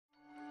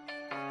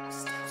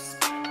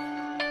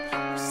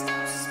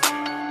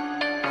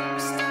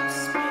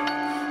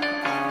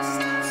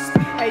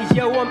Hey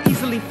yo, I'm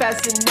easily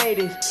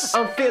fascinated.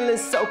 I'm feeling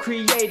so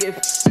creative.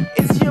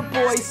 It's your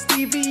boy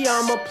Stevie,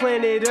 I'm a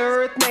planet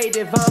Earth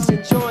native. I'm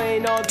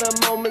enjoying all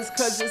the moments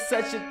cause it's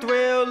such a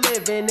thrill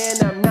living.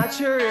 And I'm not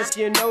sure if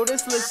you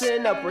notice,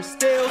 listen up, we're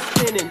still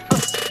spinning.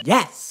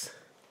 Yes!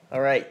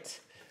 Alright,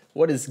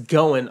 what is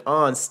going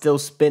on? Still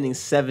Spinning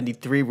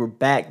 73, we're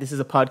back. This is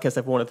a podcast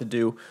I've wanted to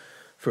do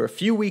for a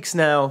few weeks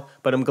now,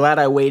 but I'm glad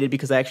I waited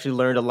because I actually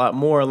learned a lot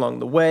more along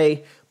the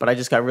way. But I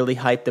just got really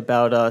hyped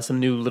about some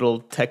new little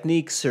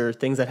techniques or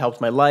things that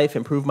helped my life,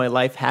 improve my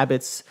life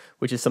habits,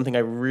 which is something I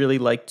really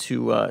like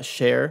to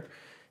share.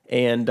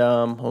 And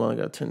hold on, I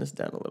gotta turn this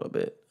down a little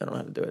bit. I don't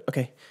know how to do it.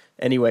 Okay.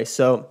 Anyway,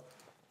 so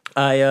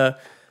I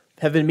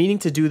have been meaning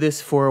to do this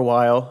for a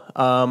while.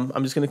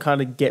 I'm just going to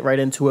kind of get right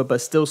into it, but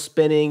still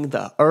spinning.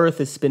 The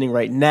earth is spinning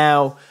right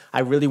now.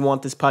 I really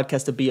want this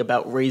podcast to be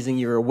about raising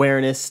your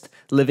awareness,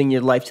 living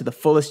your life to the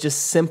fullest,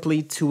 just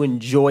simply to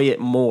enjoy it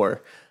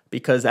more.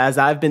 Because as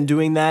I've been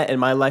doing that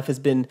and my life has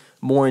been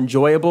more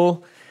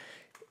enjoyable,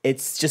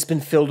 it's just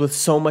been filled with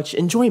so much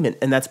enjoyment.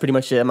 And that's pretty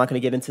much it. I'm not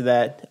going to get into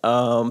that.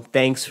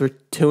 Thanks for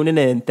tuning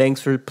in. Thanks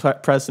for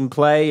pressing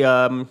play.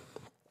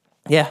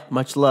 Yeah,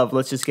 much love.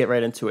 Let's just get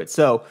right into it.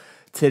 So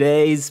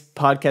today's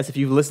podcast, if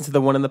you've listened to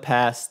the one in the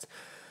past,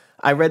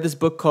 I read this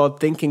book called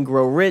Think and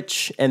Grow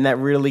Rich, and that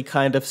really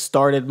kind of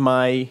started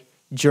my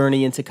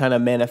journey into kind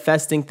of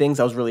manifesting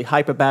things. I was really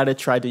hype about it,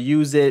 tried to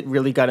use it,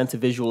 really got into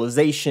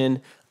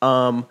visualization.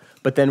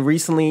 But then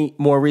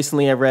more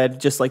recently, I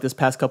read, just like this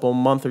past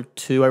month or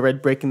two, I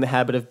read Breaking the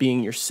Habit of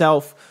Being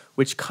Yourself,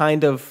 which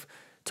kind of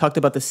talked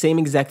about the same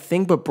exact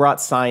thing, but brought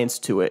science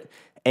to it.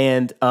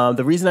 And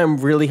the reason I'm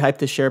really hyped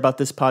to share about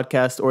this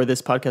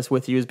podcast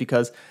with you is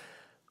because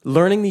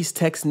learning these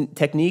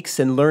techniques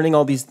and learning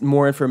all these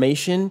more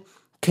information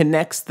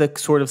connects the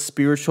sort of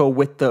spiritual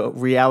with the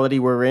reality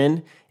we're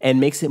in and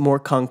makes it more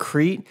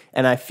concrete.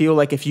 And I feel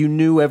like if you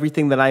knew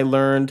everything that I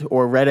learned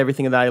or read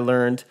everything that I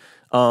learned,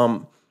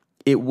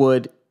 it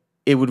would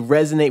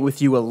resonate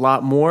with you a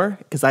lot more,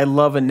 because I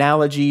love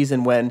analogies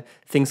and when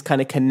things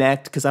kind of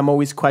connect, because I'm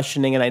always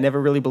questioning and I never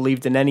really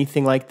believed in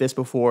anything like this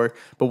before.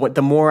 But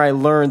the more I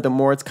learn, the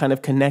more it's kind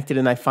of connected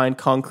and I find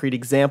concrete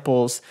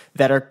examples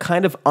that are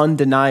kind of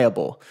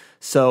undeniable.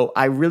 So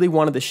I really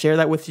wanted to share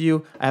that with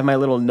you. I have my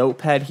little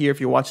notepad here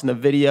if you're watching the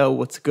video.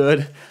 What's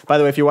good? By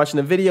the way, if you're watching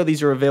the video,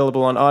 these are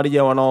available on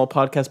audio on all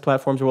podcast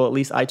platforms, well, at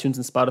least iTunes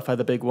and Spotify,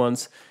 the big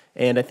ones.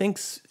 And I think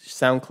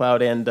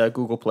SoundCloud and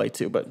Google Play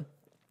too,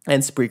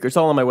 and Spreaker. It's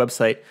all on my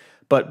website.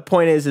 But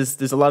point is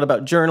there's a lot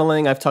about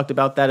journaling. I've talked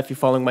about that. If you're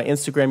following my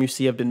Instagram, you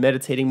see I've been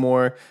meditating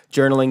more,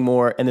 journaling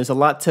more, and there's a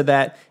lot to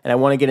that, and I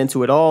want to get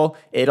into it all.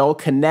 It all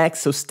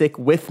connects, so stick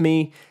with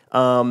me.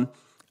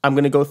 I'm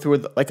going to go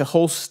through like a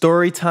whole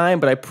story time,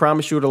 but I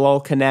promise you it'll all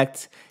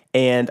connect.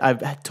 And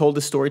I've told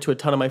this story to a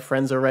ton of my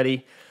friends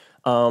already.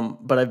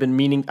 But I've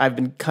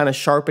been kind of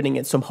sharpening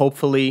it, so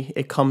hopefully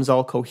it comes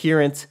all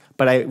coherent.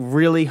 But I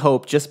really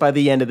hope just by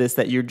the end of this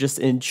that you're just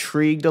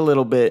intrigued a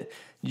little bit,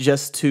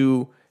 just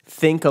to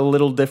think a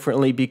little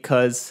differently,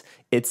 because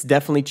it's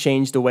definitely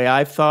changed the way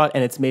I've thought,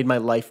 and it's made my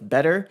life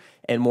better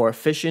and more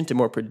efficient and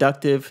more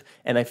productive.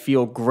 And I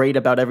feel great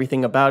about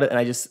everything about it.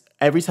 And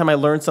every time I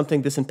learn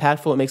something this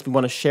impactful, it makes me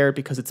want to share it,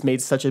 because it's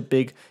made such a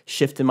big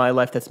shift in my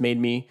life that's made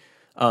me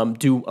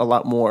do a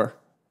lot more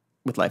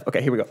with life.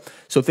 Okay, here we go.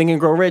 So Think and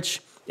Grow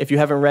Rich. If you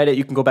haven't read it,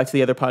 you can go back to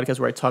the other podcast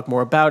where I talk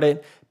more about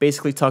it.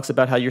 Basically talks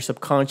about how your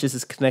subconscious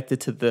is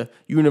connected to the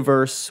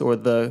universe or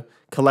the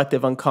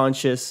collective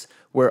unconscious,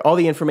 where all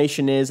the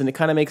information is. And it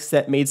kind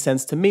of made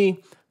sense to me,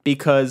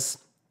 because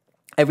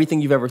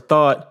everything you've ever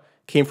thought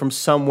came from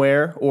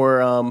somewhere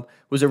or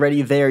was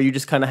already there. You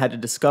just kind of had to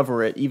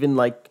discover it. Even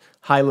like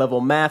high level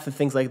math and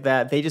things like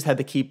that, they just had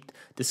to keep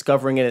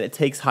discovering it. And it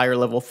takes higher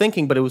level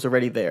thinking, but it was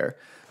already there.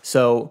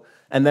 So,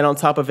 and then on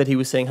top of it, he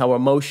was saying how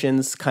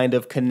emotions kind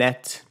of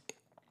connect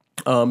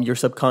your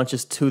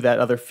subconscious to that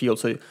other field.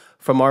 So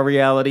from our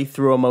reality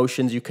through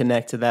emotions, you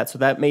connect to that. So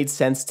that made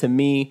sense to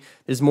me.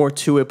 There's more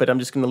to it, but I'm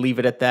just going to leave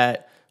it at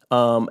that.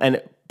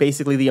 And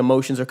basically the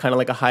emotions are kind of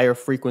like a higher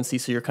frequency.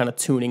 So you're kind of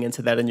tuning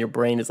into that, and your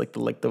brain is like the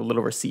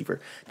little receiver.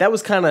 That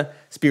was kind of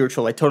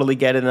spiritual. I totally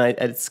get it. And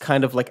it's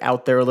kind of like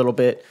out there a little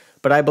bit,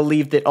 but I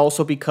believed it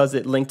also because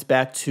it linked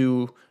back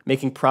to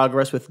making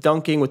progress with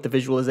dunking, with the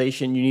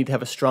visualization. You need to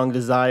have a strong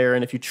desire.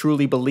 And if you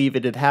truly believe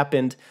it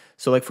happened.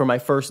 So like for my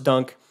first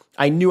dunk,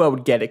 I knew I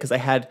would get it because I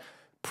had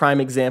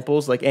prime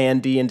examples like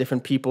A&D and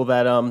different people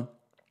that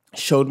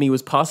showed me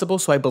was possible.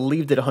 So I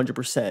believed it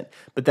 100%.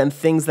 But then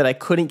things that I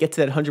couldn't get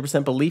to that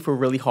 100% belief were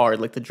really hard,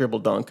 like the dribble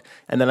dunk.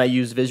 And then I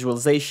used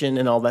visualization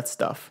and all that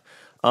stuff.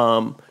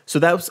 So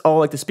that was all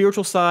like the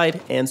spiritual side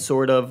and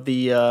sort of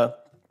the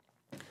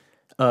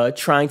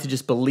trying to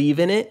just believe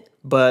in it,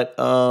 but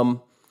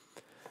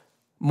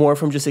more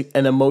from just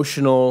an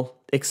emotional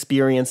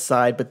experience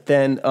side, but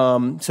then,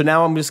 so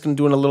now I'm just going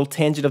to do a little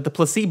tangent of the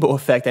placebo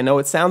effect. I know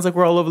it sounds like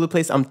we're all over the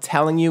place. I'm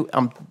telling you,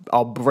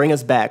 I'll bring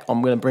us back.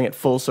 I'm going to bring it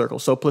full circle.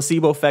 So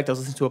placebo effect, I was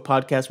listening to a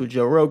podcast with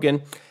Joe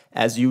Rogan,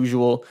 as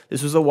usual.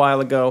 This was a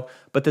while ago,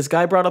 but this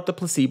guy brought up the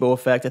placebo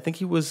effect. I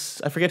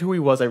forget who he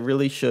was. I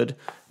really should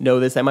know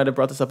this. I might have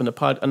brought this up in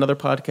another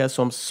podcast,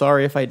 so I'm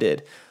sorry if I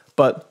did.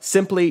 But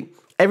simply,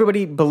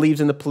 everybody believes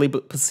in the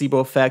placebo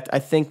effect. I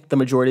think the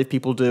majority of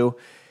people do.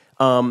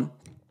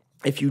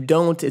 If you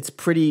don't, it's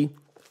pretty,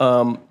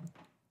 why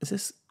is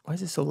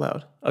this so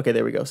loud? Okay,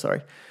 there we go,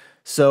 sorry.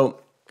 So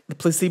the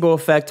placebo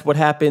effect, what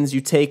happens,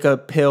 you take a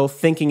pill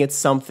thinking it's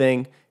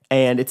something,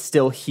 and it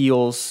still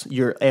heals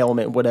your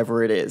ailment,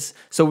 whatever it is.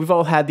 So we've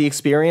all had the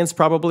experience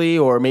probably,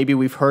 or maybe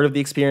we've heard of the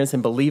experience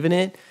and believe in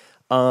it.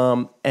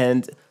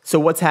 And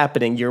so what's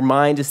happening? Your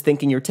mind is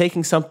thinking you're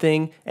taking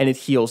something and it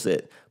heals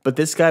it. But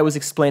this guy was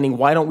explaining,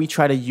 why don't we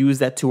try to use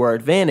that to our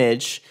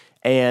advantage?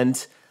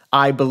 And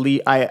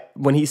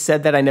when he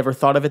said that, I never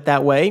thought of it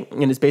that way.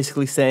 And it's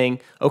basically saying,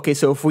 okay,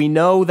 so if we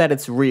know that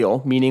it's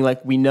real, meaning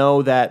like we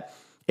know that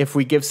if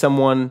we give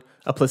someone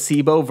a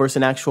placebo versus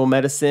an actual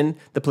medicine,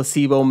 the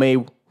placebo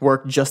may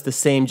work just the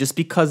same just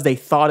because they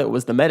thought it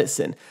was the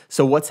medicine.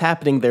 So what's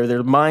happening there?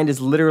 Their mind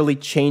is literally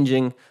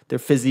changing their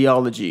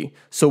physiology.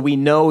 So we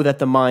know that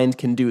the mind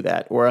can do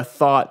that, or a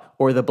thought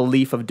or the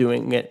belief of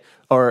doing it,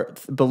 or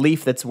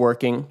belief that's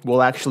working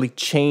will actually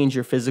change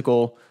your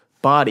physical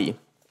body.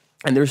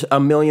 And there's a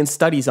million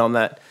studies on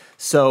that.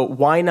 So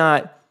why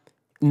not,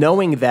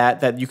 knowing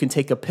that you can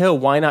take a pill,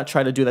 why not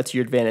try to do that to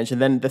your advantage?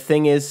 And then the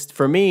thing is,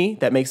 for me,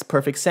 that makes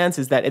perfect sense,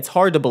 is that it's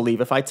hard to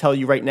believe. If I tell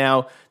you right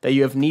now that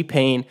you have knee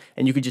pain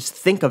and you could just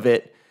think of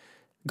it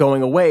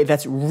going away,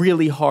 that's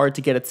really hard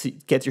to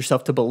get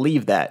yourself to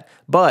believe that.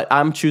 But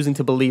I'm choosing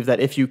to believe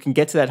that if you can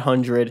get to that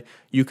 100,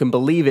 you can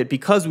believe it,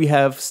 because we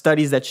have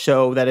studies that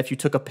show that if you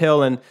took a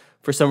pill and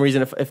for some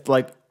reason, if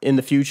like in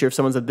the future, if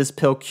someone said this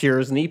pill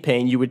cures knee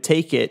pain, you would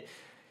take it,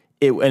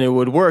 and it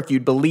would work,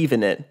 you'd believe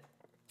in it.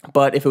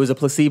 But if it was a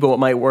placebo, it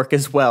might work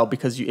as well,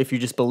 because if you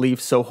just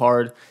believe so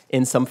hard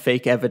in some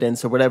fake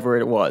evidence or whatever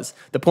it was.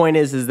 The point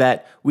is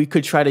that we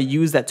could try to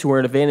use that to our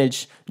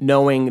advantage,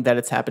 knowing that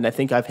it's happened. I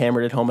think I've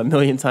hammered it home a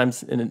million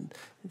times in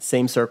the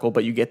same circle,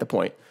 but you get the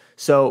point.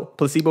 So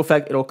placebo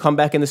effect, it'll come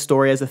back in the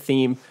story as a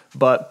theme,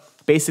 but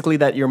basically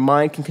that your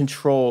mind can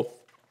control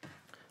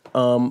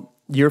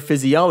your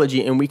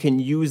physiology, and we can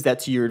use that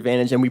to your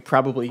advantage, and we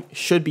probably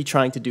should be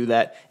trying to do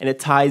that, and it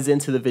ties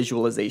into the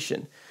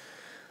visualization.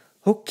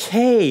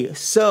 Okay,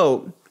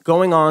 so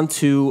going on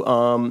to,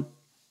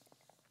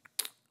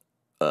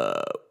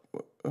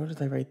 what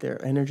did I write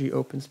there? Energy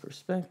opens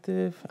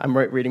perspective. I'm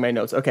reading my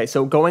notes. Okay,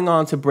 so going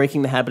on to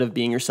breaking the habit of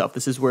being yourself.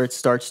 This is where it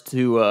starts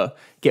to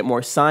get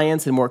more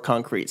science and more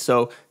concrete.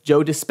 So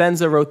Joe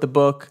Dispenza wrote the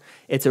book.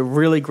 It's a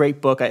really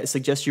great book. I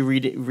suggest you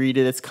read it.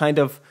 It's kind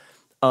of,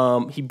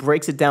 he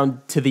breaks it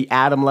down to the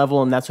atom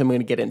level, and that's what I'm going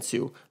to get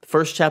into. The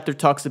first chapter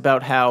talks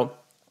about how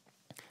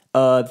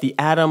the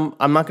atom,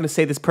 I'm not going to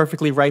say this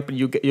perfectly right, but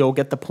you'll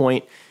get the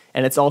point.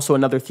 And it's also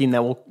another theme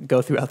that will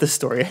go throughout the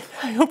story.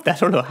 I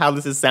don't know how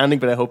this is sounding,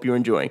 but I hope you're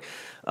enjoying.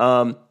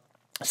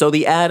 So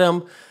the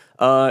atom,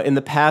 in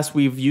the past,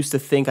 we've used to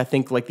think, I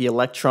think like the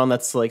electron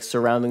that's like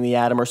surrounding the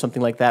atom or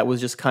something like that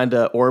was just kind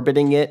of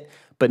orbiting it.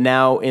 But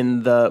now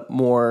in the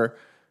more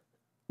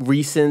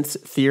recent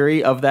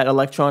theory of that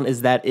electron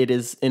is that it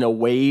is in a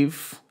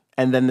wave,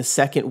 and then the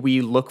second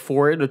we look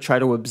for it or try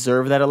to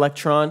observe that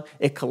electron,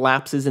 it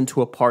collapses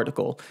into a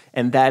particle.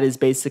 And that is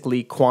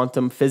basically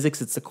quantum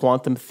physics. It's the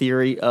quantum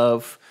theory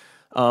of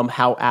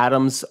how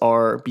atoms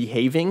are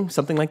behaving,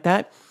 something like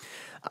that.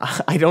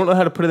 I don't know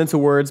how to put it into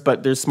words,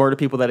 but there's smarter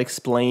people that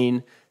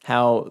explain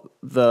how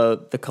the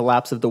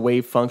collapse of the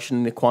wave function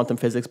in the quantum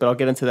physics, but I'll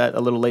get into that a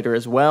little later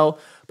as well.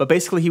 But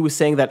basically he was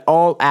saying that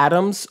all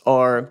atoms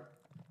are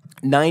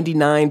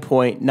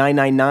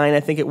 99.999, I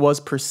think it was,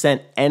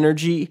 percent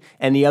energy,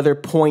 and the other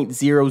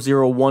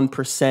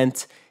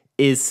 0.001%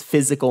 is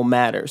physical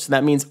matter. So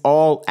that means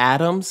all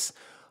atoms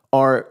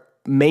are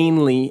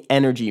mainly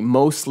energy,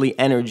 mostly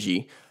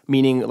energy,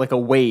 meaning like a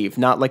wave,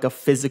 not like a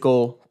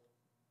physical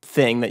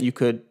thing that you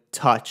could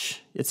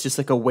touch. It's just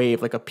like a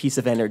wave, like a piece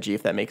of energy,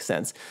 if that makes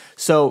sense.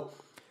 So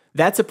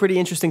that's a pretty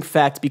interesting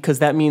fact, because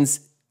that means,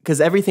 because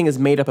everything is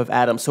made up of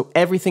atoms, so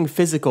everything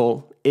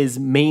physical is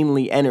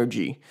mainly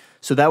energy.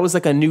 So that was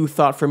like a new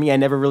thought for me. I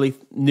never really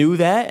knew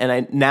that,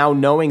 and now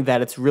knowing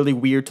that, it's really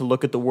weird to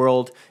look at the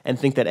world and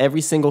think that every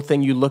single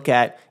thing you look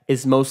at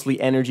is mostly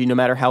energy, no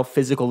matter how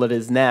physical it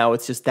is now.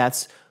 It's just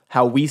that's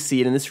how we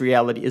see it in this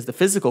reality, is the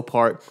physical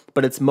part,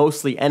 but it's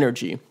mostly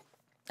energy.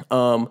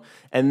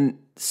 And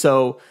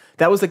so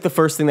that was like the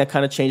first thing that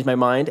kind of changed my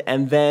mind.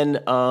 And then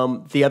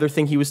the other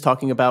thing he was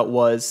talking about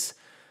was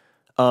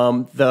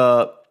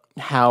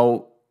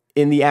how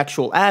in the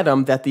actual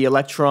atom that the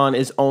electron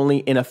is only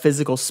in a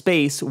physical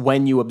space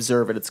when you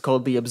observe it. It's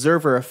called the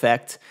observer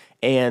effect,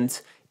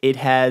 and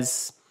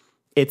it's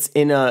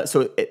in a,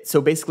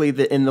 so basically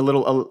in the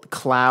little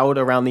cloud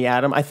around the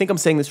atom. I think I'm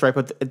saying this right,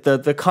 but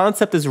the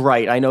concept is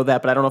right. I know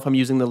that, but I don't know if I'm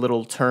using the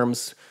little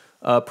terms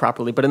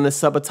properly, but in the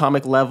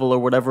subatomic level or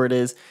whatever it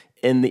is,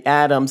 in the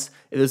atoms,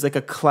 there's like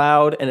a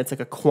cloud and it's like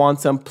a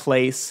quantum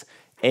place,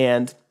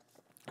 and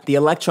the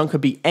electron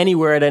could be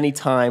anywhere at any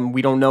time.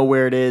 We don't know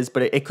where it is,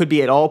 but it could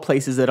be at all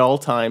places at all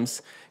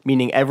times,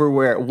 meaning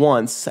everywhere at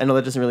once. I know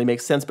that doesn't really make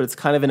sense, but it's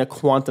kind of in a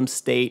quantum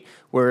state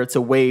where it's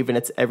a wave and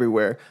it's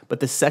everywhere. But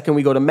the second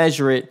we go to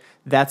measure it,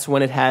 that's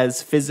when it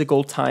has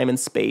physical time and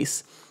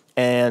space.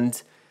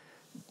 And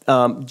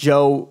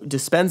Joe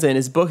Dispenza in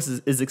his books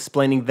is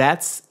explaining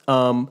that's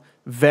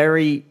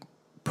very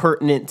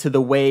pertinent to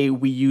the way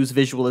we use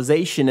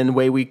visualization and the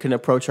way we can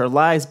approach our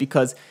lives,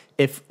 because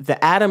if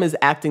the atom is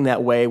acting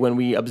that way when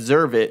we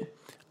observe it,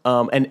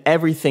 and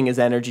everything is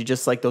energy,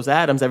 just like those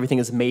atoms, everything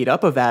is made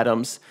up of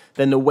atoms,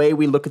 then the way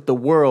we look at the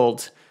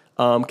world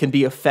can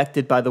be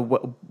affected by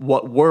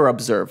what we're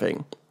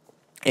observing.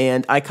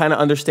 And I kind of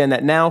understand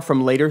that now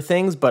from later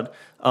things, but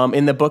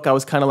in the book I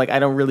was kind of like, I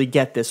don't really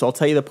get this. So I'll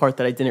tell you the part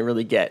that I didn't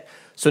really get.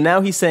 So now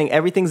he's saying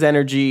everything's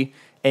energy,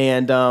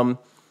 and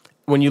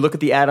when you look at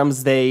the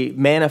atoms, they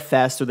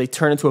manifest or they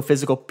turn into a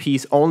physical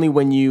piece only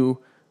when you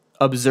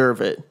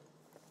observe it.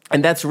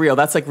 And that's real.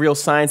 That's like real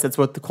science. That's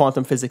what the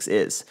quantum physics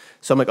is.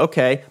 So I'm like,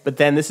 okay, but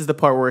then this is the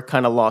part where it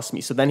kind of lost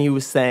me. So then he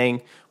was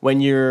saying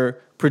when you're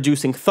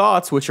producing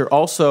thoughts, which are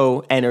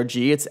also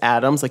energy, it's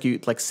atoms, like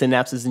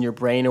synapses in your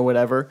brain or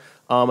whatever,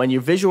 and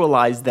you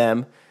visualize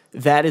them,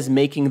 that is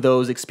making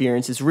those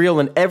experiences real.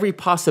 And every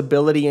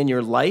possibility in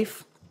your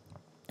life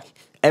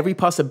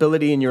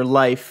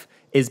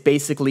is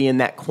basically in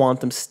that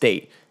quantum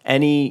state.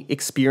 Any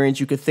experience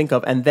you could think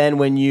of. And then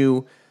when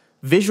you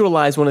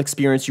visualize one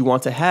experience you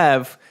want to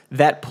have,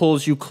 that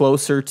pulls you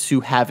closer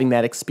to having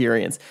that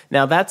experience.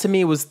 Now that to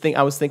me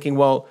I was thinking,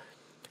 well,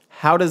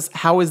 how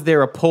is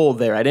there a pull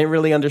there? I didn't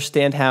really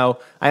understand how.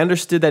 I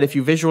understood that if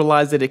you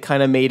visualized it, it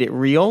kind of made it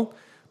real,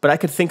 but I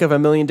could think of a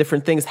million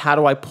different things. How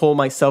do I pull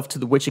myself to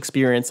which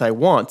experience I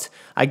want?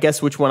 I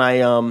guess which one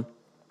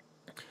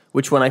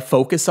I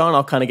focus on,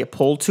 I'll kind of get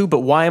pulled to,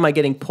 but why am I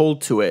getting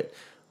pulled to it?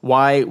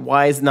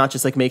 Why is it not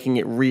just like making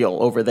it real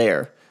over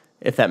there,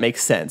 if that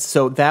makes sense?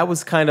 So that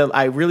was kind of,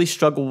 I really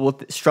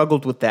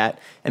struggled with that,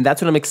 and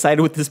that's what I'm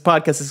excited with this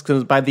podcast, is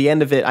because by the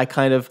end of it, I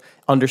kind of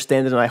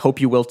understand it, and I hope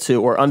you will too,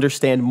 or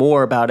understand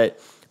more about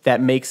it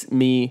that makes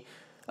me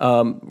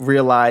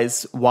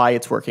realize why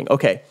it's working.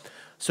 Okay,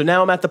 so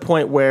now I'm at the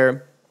point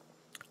where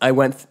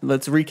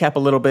let's recap a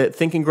little bit.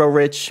 Think and Grow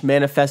Rich,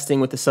 manifesting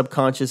with the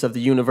subconscious of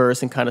the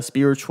universe and kind of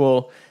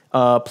spiritual.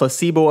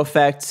 Placebo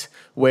Effect,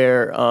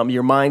 where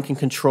your mind can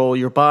control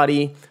your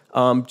body,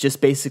 just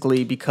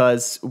basically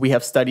because we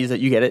have studies that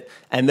you get it.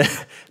 And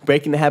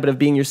Breaking the Habit of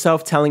Being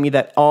Yourself, telling me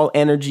that all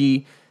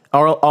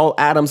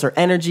atoms are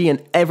energy,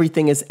 and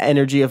everything is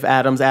energy of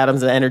atoms.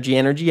 Atoms are energy,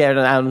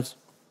 atoms.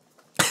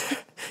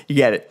 You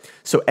get it.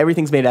 So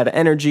everything's made out of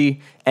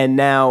energy, and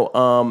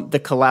now the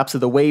collapse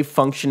of the wave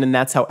function, and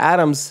that's how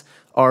atoms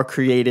are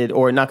created,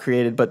 or not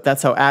created, but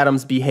that's how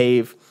atoms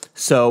behave.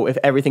 So if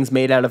everything's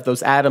made out of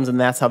those atoms and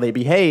that's how they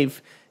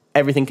behave,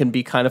 everything can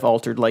be kind of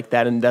altered like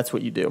that, and that's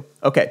what you do.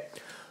 Okay,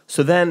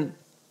 so then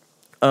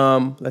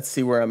let's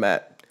see where I'm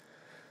at.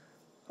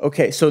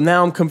 Okay, so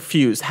now I'm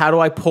confused. How do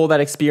I pull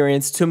that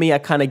experience to me? I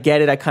kind of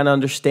get it. I kind of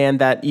understand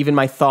that even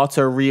my thoughts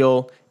are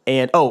real.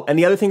 And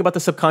the other thing about the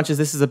subconscious,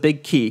 this is a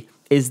big key,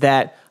 is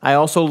that I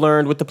also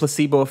learned with the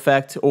Placebo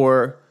Effect,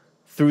 or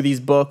through these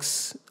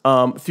books,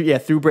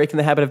 through Breaking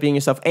the Habit of Being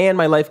Yourself, and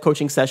my life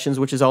coaching sessions,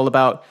 which is all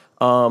about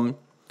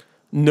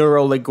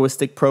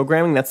neuro-linguistic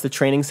programming. That's the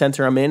training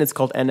center I'm in. It's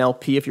called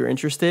NLP if you're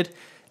interested.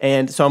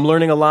 And so I'm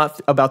learning a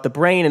lot about the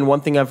brain, and one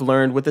thing I've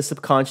learned with the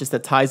subconscious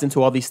that ties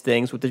into all these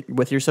things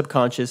with your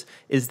subconscious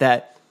is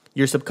that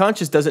your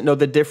subconscious doesn't know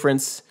the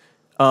difference,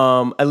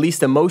 at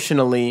least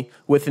emotionally,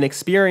 with an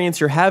experience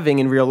you're having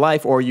in real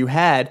life, or you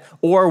had,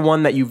 or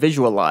one that you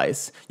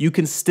visualize. You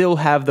can still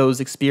have those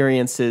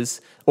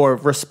experiences or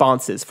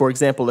responses. For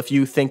example, if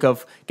you think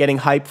of getting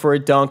hyped for a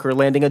dunk or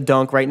landing a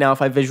dunk, right now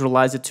if I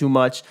visualize it too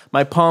much,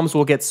 my palms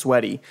will get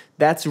sweaty.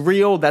 That's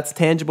real, that's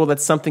tangible,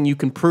 that's something you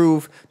can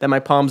prove that my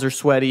palms are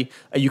sweaty.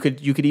 You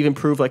could even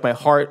prove like my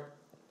heart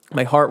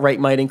rate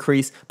might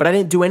increase, but I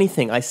didn't do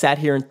anything. I sat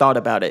here and thought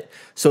about it.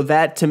 So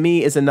that, to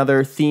me, is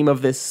another theme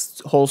of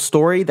this whole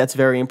story that's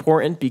very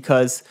important,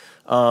 because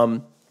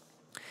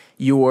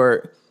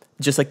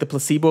just like the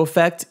placebo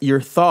effect,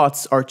 your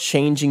thoughts are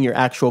changing your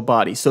actual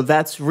body. So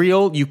that's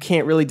real. You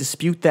can't really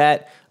dispute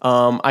that.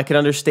 I can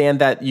understand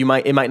that it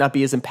might not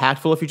be as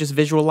impactful if you just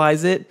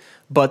visualize it,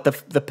 but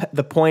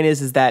the point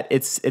is that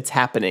it's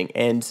happening,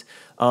 and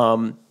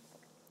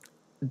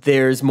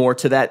there's more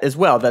to that as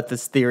well, that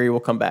this theory will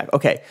come back.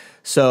 Okay,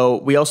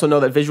 so we also know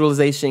that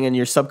visualization and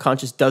your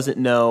subconscious doesn't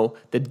know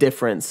the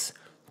difference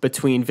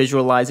between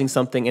visualizing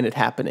something and it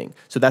happening.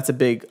 So that's a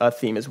big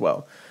theme as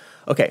well.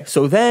 Okay,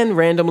 so then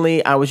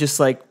randomly, I was just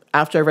like,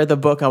 after I read the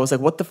book, I was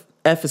like, what the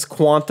F is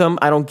quantum?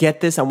 I don't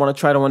get this. I want to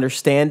try to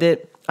understand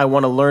it. I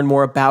want to learn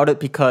more about it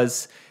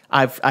because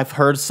I've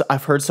heard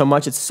so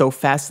much. It's so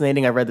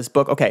fascinating. I read this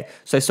book. Okay,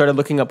 so I started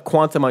looking up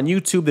quantum on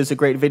YouTube. There's a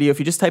great video. If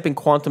you just type in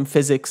quantum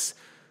physics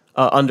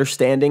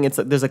understanding,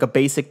 there's like a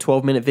basic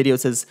 12-minute video. It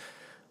says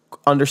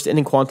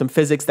understanding quantum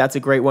physics. That's a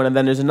great one. And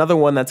then there's another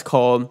one that's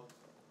called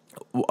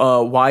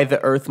Why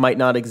the Earth Might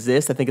Not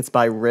Exist. I think it's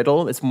by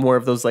Riddle. It's more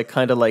of those like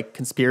kind of like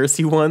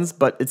conspiracy ones,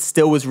 but it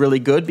still was really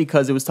good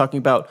because it was talking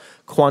about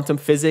quantum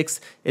physics.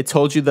 It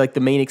told you like the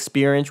main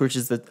experiment, which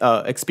is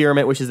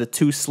the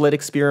two-slit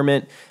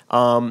experiment.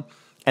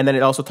 And then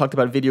it also talked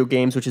about video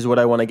games, which is what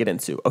I want to get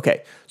into.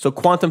 Okay, so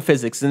quantum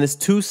physics. In this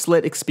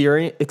two-slit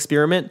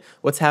experiment,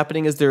 what's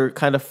happening is they're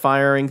kind of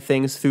firing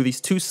things through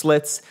these two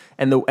slits,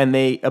 and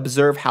they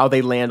observe how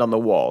they land on the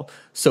wall.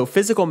 So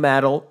physical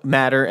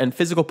matter and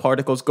physical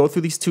particles go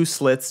through these two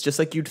slits, just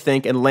like you'd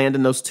think, and land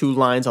in those two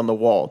lines on the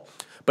wall.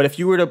 But if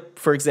you were to,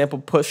 for example,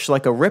 push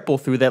like a ripple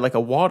through that, like a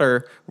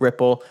water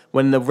ripple,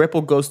 when the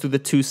ripple goes through the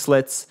two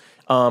slits,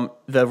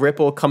 the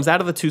ripple comes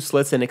out of the two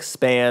slits and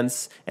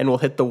expands and will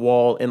hit the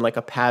wall in like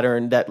a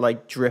pattern that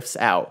like drifts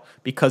out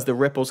because the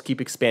ripples keep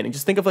expanding.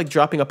 Just think of like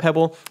dropping a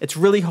pebble. It's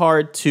really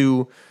hard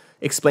to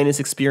explain this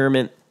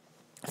experiment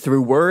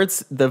through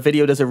words. The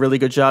video does a really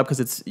good job because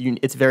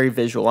it's very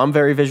visual. I'm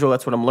very visual.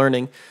 That's what I'm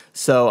learning.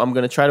 So I'm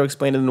going to try to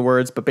explain it in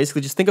words, but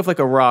basically just think of like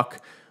a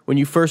rock. When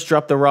you first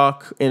drop the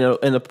rock in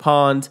a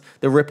pond,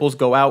 the ripples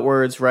go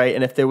outwards, right?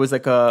 And if there was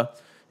like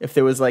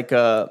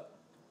a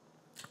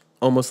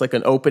almost like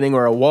an opening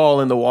or a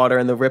wall in the water,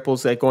 and the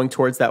ripples like going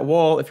towards that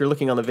wall. If you're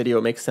looking on the video,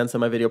 it makes sense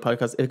on my video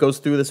podcast. It goes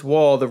through this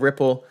wall, the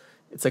ripple,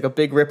 it's like a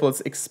big ripple, it's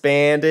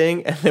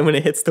expanding, and then when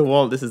it hits the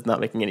wall, this is not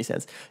making any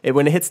sense.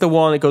 When it hits the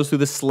wall and it goes through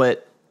the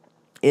slit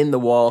in the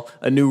wall,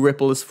 a new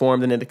ripple is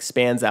formed and it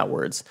expands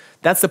outwards.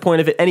 That's the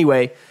point of it.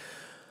 Anyway,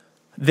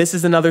 this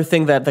is another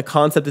thing that the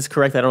concept is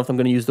correct. I don't know if I'm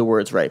going to use the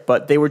words right,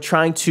 but they were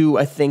trying to,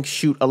 I think,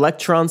 shoot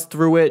electrons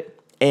through it,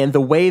 and the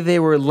way they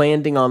were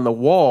landing on the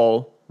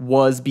wall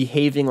was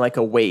behaving like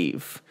a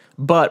wave.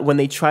 But when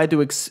they tried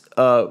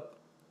to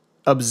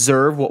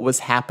observe what was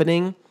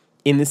happening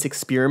in this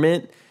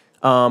experiment,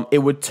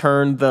 it would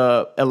turn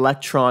the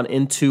electron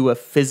into a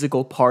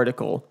physical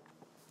particle.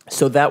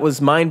 So that was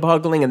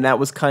mind-boggling, and that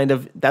was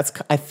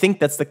I think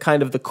that's the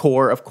kind of the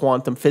core of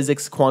quantum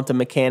physics, quantum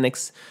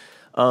mechanics,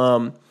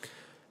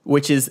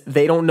 which is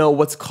they don't know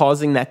what's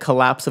causing that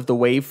collapse of the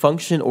wave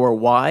function or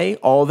why.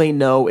 All they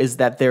know is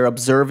that they're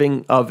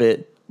observing of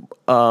it.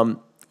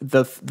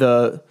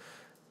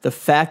 The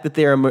fact that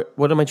they're,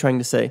 what am I trying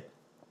to say?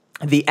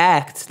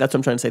 That's what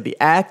I'm trying to say. The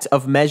act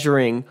of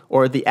measuring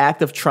or the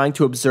act of trying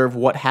to observe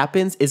what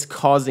happens is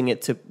causing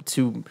it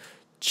to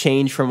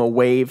change from a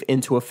wave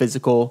into a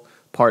physical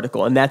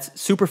particle. And that's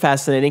super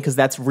fascinating because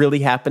that's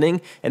really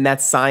happening, and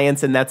that's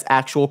science, and that's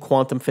actual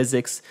quantum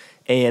physics,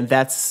 and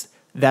that's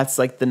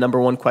like the number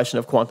one question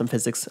of quantum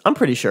physics, I'm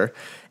pretty sure.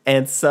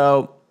 And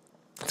so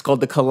it's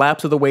called the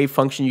collapse of the wave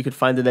function. You could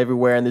find it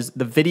everywhere. And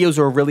the videos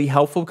are really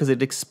helpful because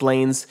it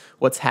explains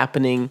what's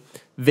happening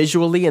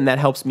visually, and that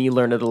helps me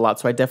learn it a lot.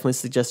 So I definitely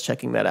suggest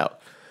checking that out.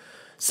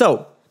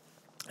 So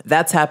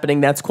that's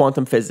happening. That's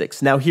quantum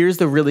physics. Now, here's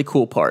the really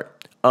cool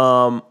part.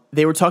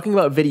 They were talking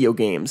about video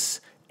games.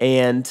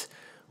 And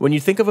when you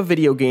think of a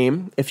video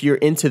game, if you're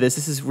into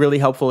this is really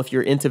helpful if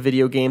you're into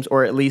video games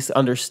or at least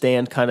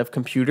understand kind of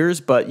computers,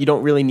 but you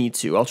don't really need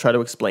to. I'll try to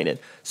explain it.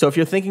 So if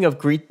you're thinking of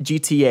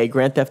GTA,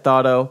 Grand Theft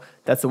Auto,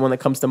 that's the one that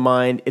comes to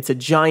mind. It's a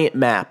giant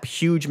map,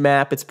 huge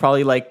map. It's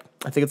probably like,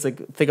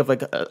 think of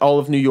like all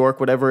of New York,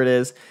 whatever it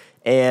is.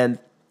 And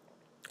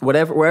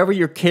wherever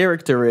your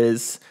character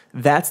is,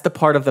 that's the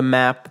part of the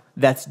map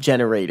that's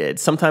generated.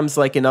 Sometimes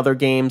like in other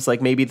games,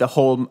 like maybe the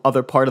whole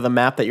other part of the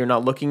map that you're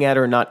not looking at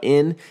or not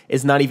in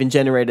is not even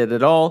generated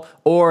at all,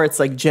 or it's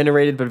like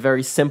generated but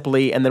very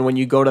simply, and then when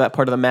you go to that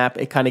part of the map,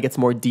 it kind of gets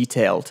more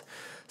detailed.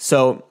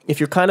 So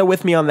if you're kind of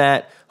with me on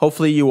that,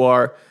 hopefully you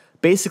are.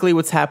 Basically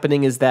what's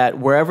happening is that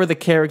wherever the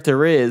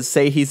character is,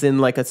 say he's in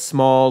like a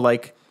small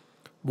like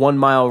 1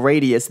 mile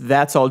radius,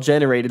 that's all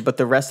generated, but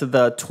the rest of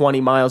the 20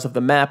 miles of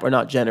the map are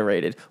not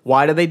generated.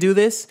 Why do they do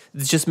this?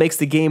 This just makes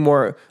the game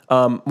more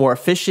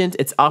efficient.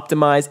 It's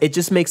optimized. It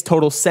just makes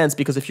total sense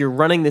because if you're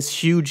running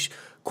this huge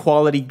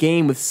quality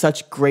game with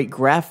such great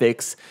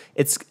graphics,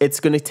 it's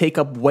going to take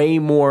up way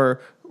more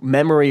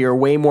memory or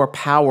way more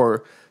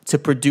power to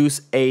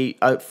produce a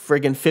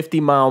friggin'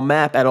 50-mile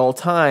map at all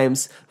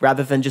times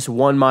rather than just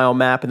 1 mile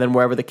map, and then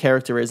wherever the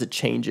character is, it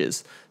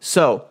changes.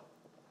 So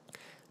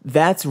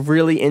that's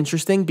really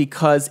interesting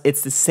because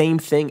it's the same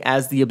thing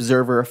as the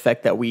observer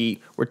effect that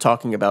we were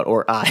talking about,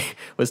 or I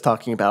was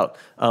talking about,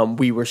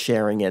 we were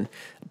sharing in.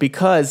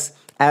 Because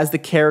as the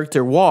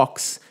character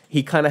walks,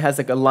 he kind of has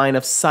like a line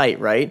of sight,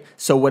 right?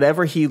 So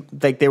whatever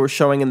like they were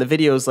showing in the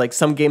videos, like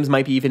some games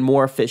might be even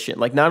more efficient.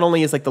 Like not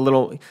only is like the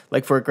little,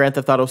 like for Grand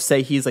Theft Auto,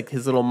 say he's like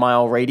his little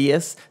mile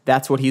radius,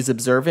 that's what he's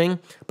observing,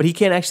 but he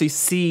can't actually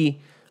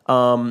see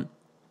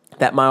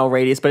that mile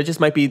radius, but it just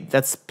might be,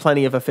 that's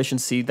plenty of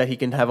efficiency that he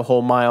can have a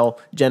whole mile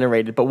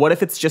generated. But what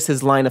if it's just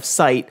his line of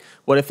sight?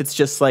 What if it's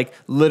just like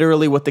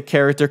literally what the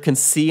character can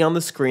see on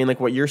the screen, like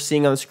what you're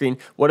seeing on the screen?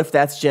 What if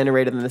that's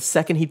generated? And the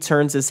second he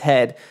turns his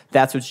head,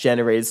 that's what's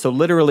generated. So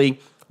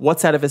literally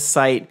what's out of his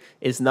sight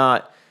is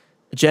not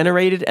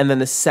generated, and then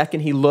the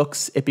second he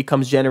looks, it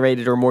becomes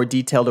generated or more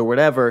detailed or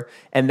whatever.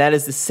 And that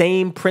is the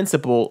same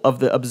principle of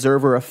the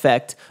observer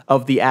effect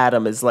of the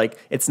atom. Is like,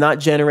 it's not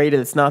generated,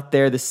 it's not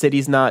there, the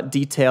city's not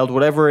detailed,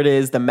 whatever it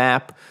is, the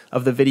map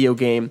of the video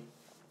game.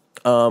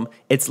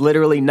 It's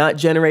literally not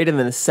generated, and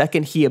then the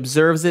second he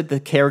observes it,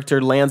 the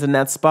character lands in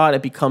that spot,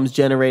 it becomes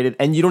generated,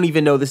 and you don't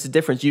even know this is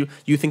different. You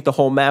think the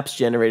whole map's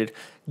generated.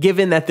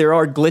 Given that there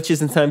are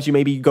glitches and times you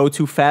maybe go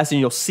too fast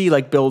and you'll see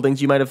like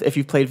buildings, you might have, if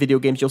you've played video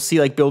games, you'll see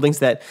like buildings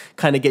that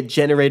kind of get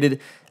generated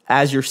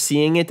as you're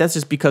seeing it. That's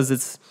just because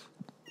it's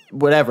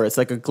whatever. It's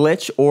like a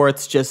glitch, or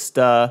it's just,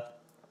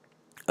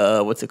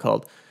 what's it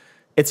called?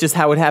 It's just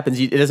how it happens.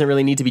 It doesn't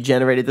really need to be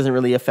generated. It doesn't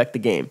really affect the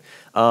game.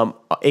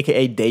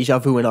 AKA deja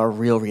vu in our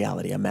real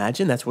reality.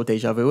 Imagine that's what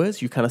deja vu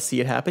is. You kind of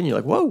see it happen. You're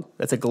like, whoa,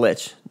 that's a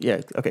glitch.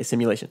 Yeah, okay,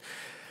 simulation.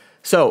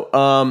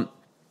 So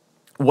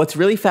what's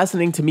really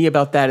fascinating to me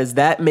about that is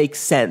that makes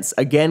sense.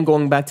 Again,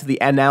 going back to the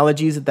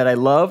analogies that I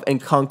love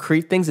and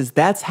concrete things, is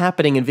that's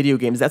happening in video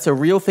games. That's a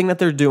real thing that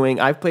they're doing.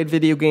 I've played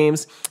video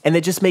games, and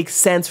it just makes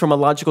sense from a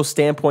logical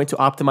standpoint to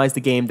optimize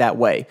the game that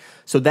way.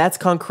 So that's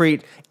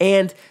concrete.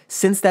 And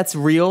since that's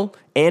real,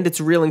 and it's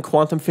real in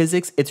quantum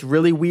physics, it's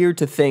really weird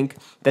to think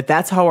that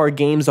that's how our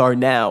games are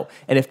now.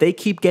 And if they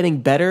keep getting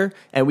better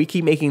and we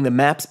keep making the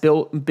maps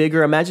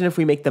bigger, imagine if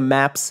we make the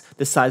maps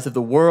the size of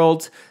the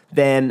world,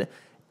 then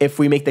if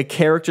we make the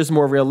characters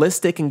more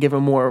realistic and give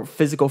them more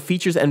physical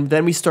features, and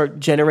then we start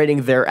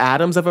generating their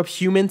atoms of a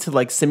human to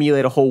like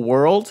simulate a whole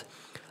world,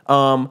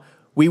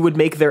 we would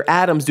make their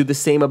atoms do the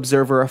same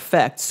observer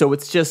effect. So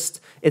it's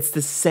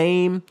the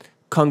same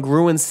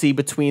congruency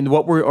between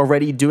what we're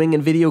already doing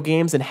in video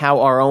games and how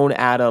our own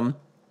atom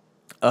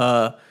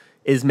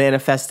is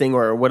manifesting,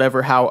 or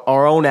whatever, how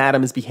our own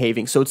atom is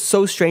behaving. So it's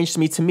so strange to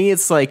me. To me,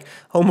 it's like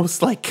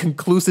almost like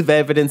conclusive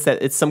evidence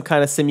that it's some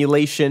kind of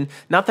simulation.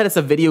 Not that it's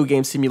a video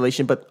game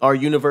simulation, but our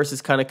universe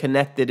is kind of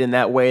connected in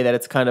that way, that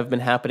it's kind of been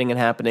happening and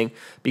happening.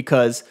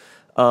 Because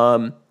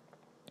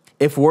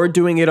if we're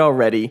doing it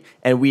already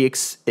and we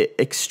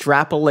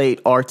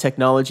extrapolate our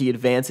technology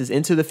advances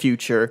into the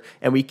future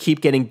and we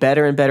keep getting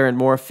better and better and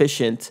more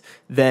efficient,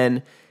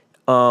 then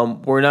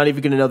we're not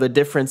even going to know the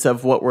difference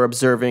of what we're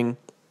observing.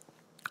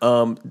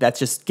 That's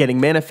just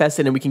getting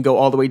manifested, and we can go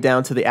all the way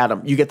down to the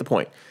atom. You get the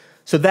point.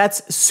 So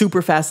that's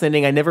super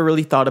fascinating. I never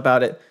really thought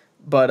about it,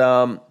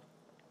 but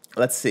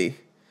let's see.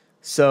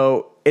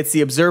 So it's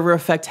the observer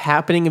effect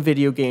happening in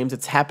video games.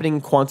 It's happening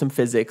in quantum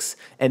physics,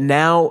 and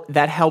now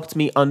that helped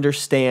me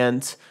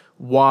understand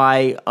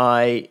why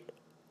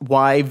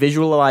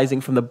visualizing,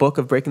 from the book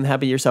of Breaking the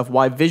Habit of Yourself,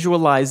 why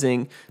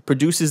visualizing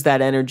produces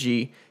that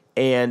energy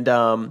and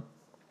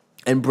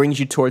brings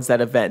you towards that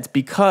event.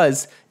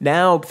 Because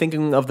now,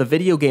 thinking of the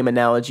video game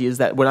analogy, is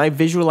that when I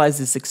visualize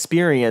this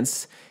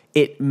experience,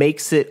 it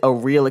makes it a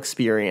real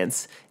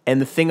experience.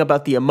 And the thing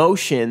about the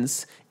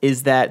emotions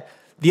is that,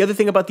 the other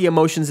thing about the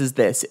emotions is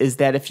this, is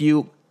that if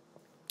you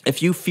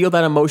feel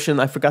that emotion,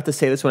 I forgot to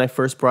say this when I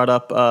first brought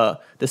up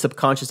the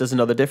subconscious doesn't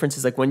know the difference,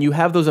 is like when you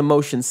have those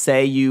emotions,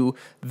 say you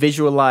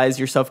visualize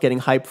yourself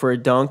getting hyped for a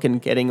dunk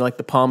and getting like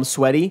the palms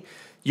sweaty,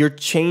 you're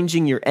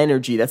changing your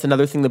energy. That's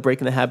another thing the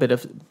Breaking the Habit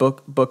of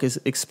book is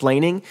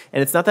explaining.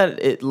 And it's not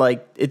that it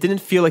didn't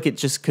feel like it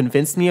just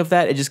convinced me of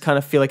that. It just kind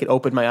of feel like it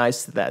opened my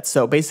eyes to that.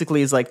 So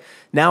basically it's like,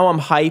 now I'm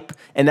hype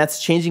and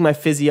that's changing my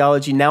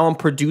physiology. Now I'm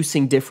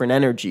producing different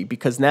energy,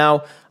 because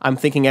now I'm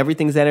thinking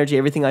everything's energy,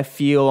 everything I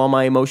feel, all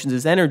my emotions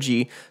is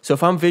energy. So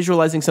if I'm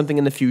visualizing something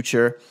in the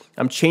future,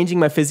 I'm changing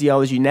my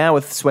physiology now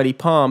with sweaty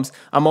palms.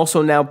 I'm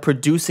also now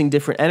producing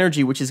different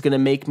energy, which is going to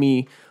make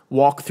me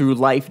walk through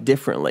life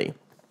differently.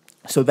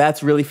 So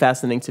that's really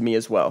fascinating to me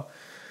as well.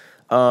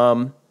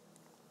 So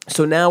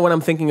now when I'm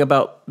thinking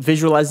about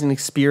visualizing an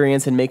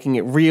experience and making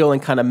it real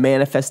and kind of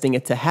manifesting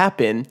it to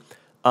happen,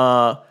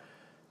 that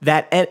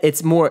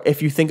it's more,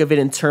 if you think of it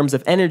in terms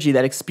of energy,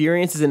 that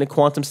experience is in a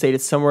quantum state.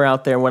 It's somewhere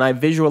out there. When I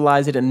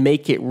visualize it and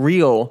make it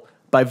real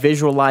by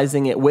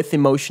visualizing it with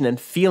emotion and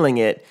feeling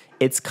it,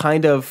 it's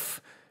kind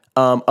of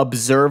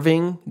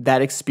observing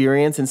that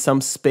experience in some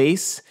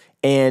space,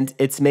 and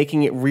it's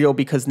making it real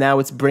because now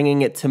it's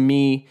bringing it to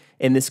me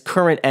in this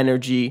current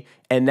energy,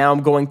 and now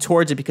I'm going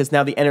towards it because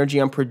now the energy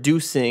I'm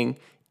producing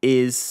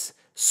is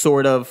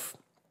sort of,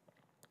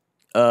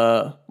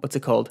 what's it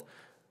called?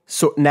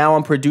 So now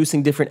I'm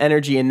producing different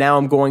energy, and now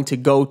I'm going to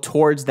go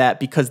towards that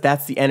because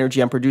that's the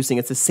energy I'm producing.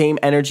 It's the same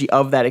energy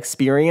of that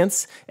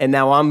experience, and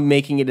now I'm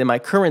making it in my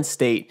current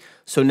state.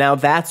 So now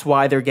that's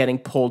why they're getting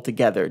pulled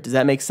together. Does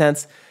that make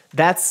sense?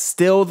 That's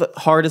still the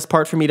hardest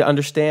part for me to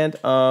understand.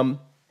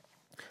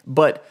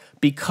 But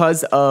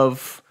because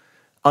of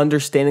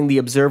understanding the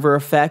observer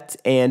effect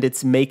and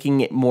it's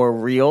making it more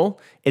real,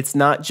 it's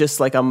not just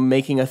like I'm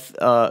making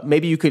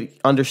maybe you could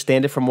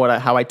understand it from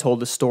how I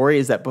told the story,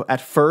 is that at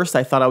first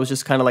I thought I was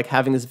just kind of like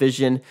having this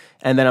vision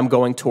and then I'm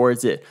going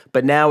towards it.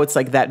 But now it's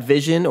like that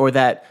vision or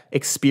that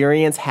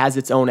experience has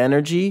its own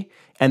energy,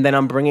 and then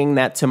I'm bringing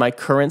that to my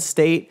current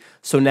state.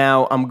 So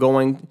now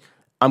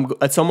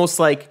it's almost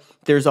like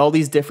there's all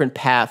these different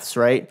paths,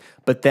 right?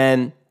 But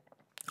then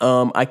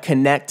I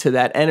connect to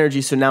that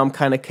energy. So now I'm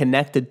kind of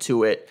connected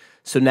to it.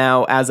 So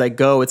now as I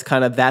go, it's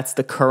kind of, that's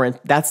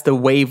the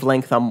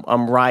wavelength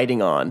I'm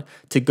riding on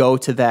to go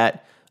to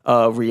that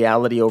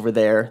reality over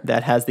there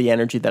that has the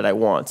energy that I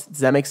want. Does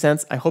that make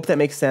sense? I hope that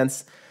makes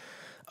sense.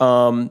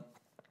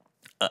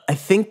 I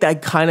think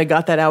that kind of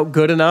got that out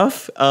good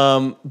enough.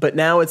 But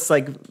now it's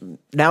like,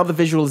 now the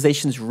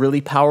visualization is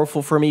really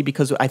powerful for me,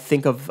 because I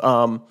think of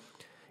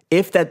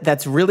if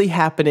that's really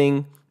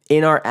happening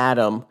in our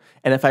atom,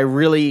 and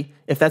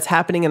if that's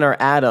happening in our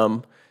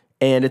atom,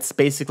 and it's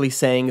basically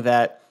saying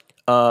that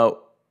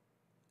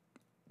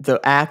the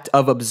act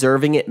of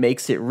observing it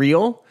makes it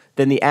real,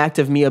 then the act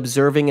of me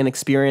observing an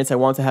experience I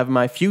want to have in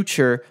my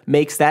future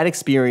makes that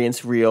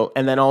experience real,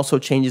 and then also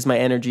changes my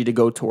energy to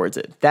go towards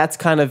it. That's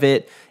kind of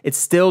it. It's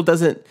still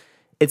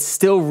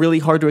really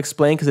hard to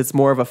explain because it's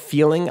more of a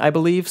feeling, I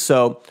believe.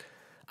 So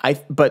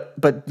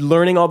but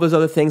learning all those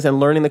other things and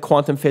learning the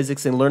quantum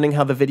physics and learning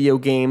how the video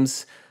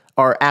games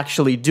are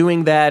actually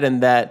doing that,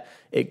 and that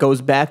it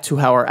goes back to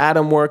how our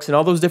atom works, and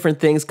all those different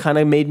things kind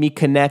of made me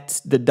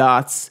connect the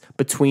dots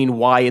between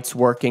why it's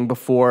working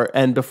before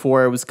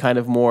it was kind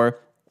of more,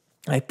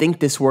 I think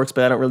this works,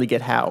 but I don't really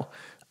get how.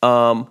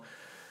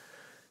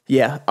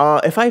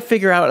 If I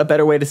figure out a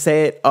better way to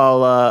say it,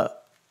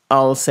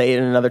 I'll say it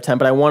another time.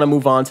 But I want to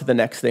move on to the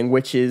next thing,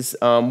 which is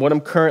what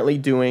I'm currently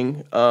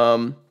doing.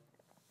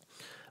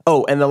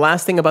 And the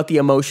last thing about the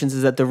emotions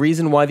is that the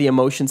reason why the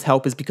emotions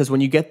help is because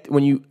when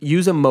you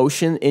use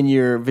emotion in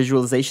your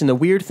visualization, the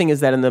weird thing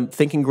is that in the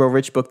Think and Grow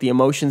Rich book, the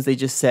emotions they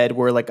just said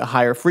were like a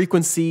higher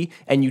frequency,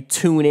 and you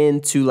tune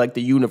into like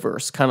the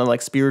universe, kind of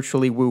like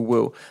spiritually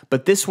woo-woo.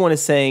 But this one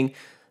is saying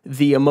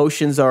the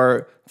emotions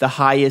are the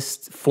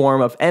highest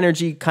form of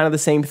energy, kind of the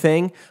same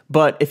thing.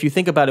 But if you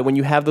think about it, when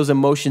you have those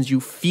emotions,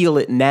 you feel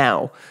it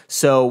now.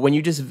 So when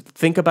you just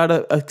think about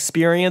an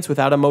experience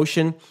without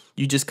emotion,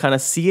 you just kind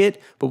of see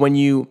it. But when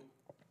you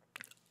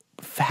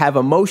have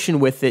emotion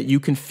with it,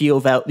 you can feel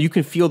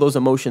those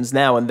emotions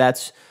now. And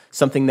that's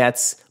something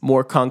that's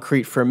more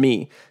concrete for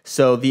me.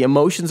 So the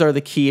emotions are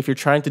the key. If you're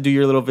trying to do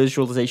your little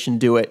visualization,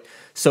 do it.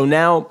 So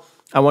now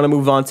I want to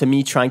move on to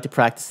me trying to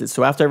practice it.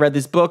 So after I read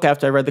this book,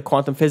 after I read the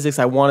quantum physics,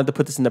 I wanted to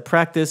put this into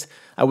practice.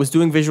 I was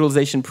doing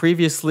visualization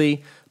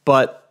previously,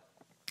 but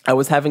I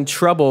was having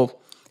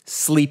trouble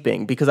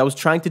sleeping because I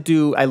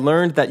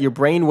learned that your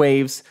brain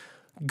waves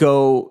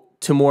go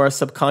to more a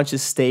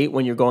subconscious state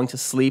when you're going to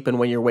sleep and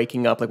when you're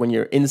waking up. Like when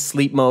you're in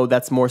sleep mode,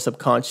 that's more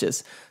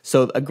subconscious.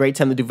 So a great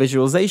time to do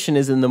visualization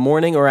is in the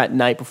morning or at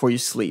night before you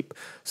sleep.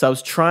 So I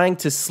was trying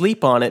to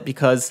sleep on it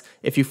because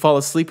if you fall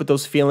asleep with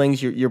those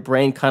feelings, your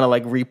brain kind of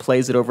like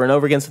replays it over and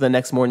over again. So the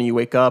next morning you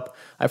wake up.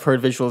 I've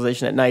heard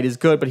visualization at night is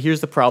good, but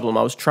here's the problem.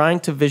 I was trying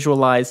to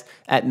visualize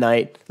at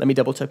night. Let me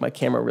double check my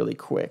camera really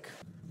quick.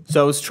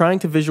 So I was trying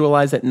to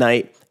visualize at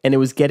night, and it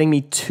was getting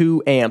me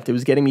too amped. It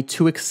was getting me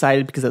too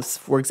excited because,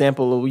 for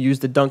example, we'll use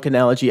the dunk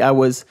analogy. I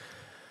was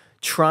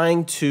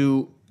trying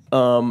to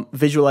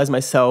visualize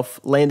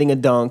myself landing a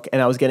dunk,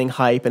 and I was getting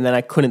hype, and then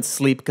I couldn't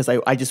sleep because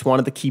I just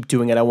wanted to keep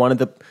doing it. I wanted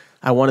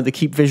to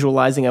keep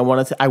visualizing. I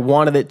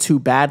wanted it too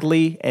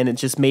badly, and it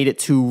just made it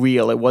too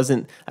real. I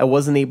wasn't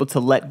able to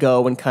let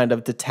go and kind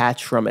of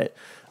detach from it.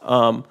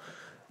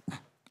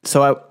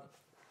 So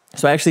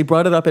I actually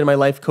brought it up in my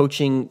life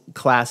coaching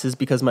classes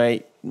because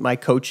my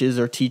coaches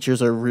or teachers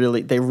are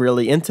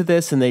really into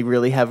this, and they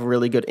really have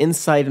really good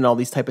insight in all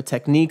these type of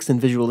techniques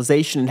and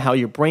visualization and how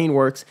your brain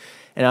works.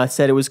 And I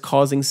said it was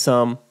causing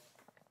some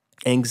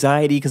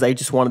anxiety because I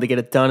just wanted to get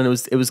it done, and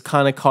it was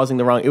kind of causing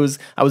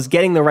I was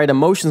getting the right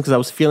emotions because I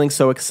was feeling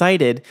so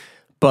excited,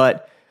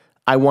 but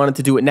I wanted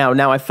to do it now.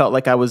 Now I felt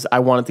like I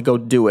wanted to go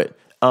do it.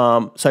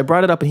 So I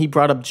brought it up, and he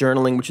brought up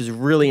journaling, which is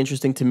really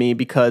interesting to me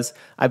because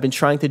I've been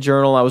trying to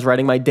journal. I was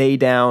writing my day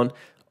down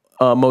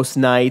most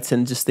nights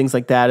and just things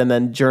like that. And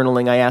then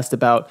journaling, I asked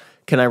about,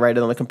 can I write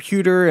it on the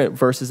computer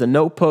versus a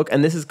notebook?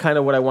 And this is kind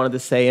of what I wanted to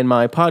say in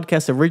my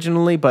podcast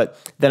originally, but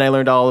then I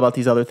learned all about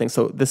these other things.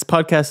 So this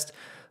podcast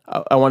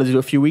I wanted to do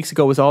a few weeks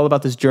ago was all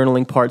about this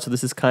journaling part. So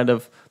this is kind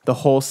of the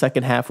whole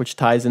second half, which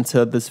ties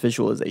into this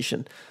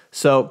visualization.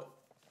 So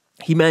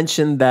he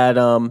mentioned that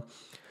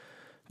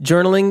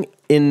journaling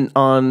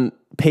on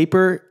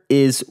paper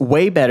is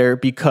way better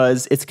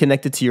because it's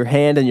connected to your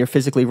hand and you're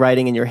physically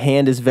writing, and your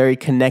hand is very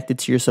connected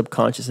to your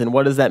subconscious. And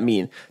what does that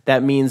mean?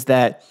 That means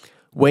that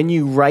when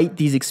you write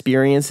these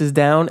experiences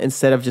down,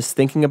 instead of just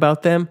thinking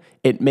about them,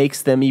 it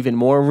makes them even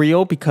more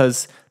real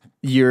because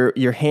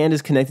your hand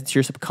is connected to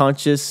your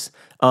subconscious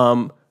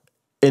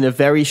in a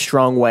very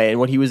strong way. And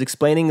what he was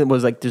explaining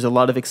was like there's a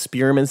lot of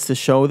experiments to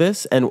show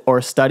this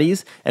or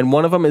studies, and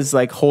one of them is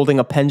like holding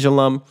a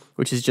pendulum,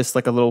 which is just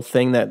like a little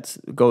thing that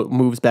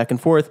moves back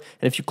and forth.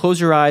 And if you close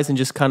your eyes and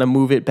just kind of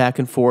move it back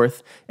and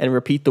forth and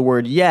repeat the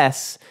word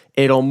yes,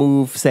 it'll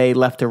move, say,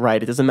 left to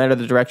right. It doesn't matter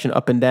the direction,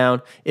 up and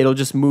down. It'll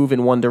just move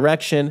in one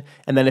direction.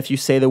 And then if you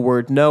say the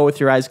word no with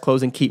your eyes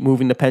closed and keep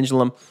moving the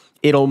pendulum,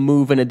 it'll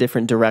move in a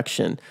different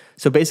direction.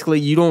 So basically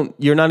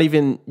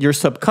you're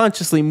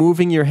subconsciously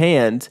moving your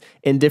hand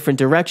in different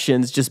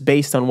directions just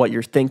based on what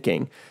you're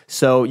thinking.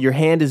 So your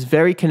hand is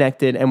very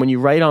connected, and when you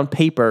write on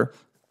paper,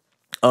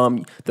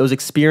 those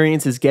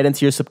experiences get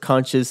into your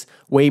subconscious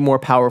way more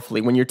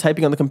powerfully. When you're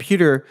typing on the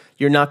computer,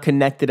 you're not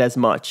connected as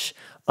much.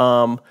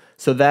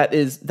 So that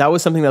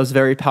was something that was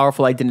very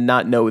powerful. I did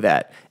not know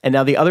that. And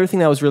now the other thing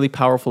that was really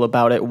powerful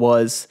about it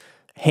was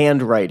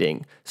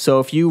handwriting. So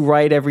if you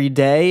write every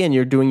day and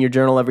you're doing your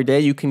journal every day,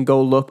 you can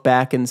go look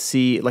back and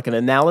see like an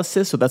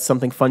analysis. So that's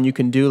something fun you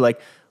can do. Like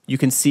you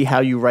can see how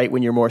you write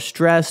when you're more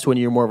stressed, when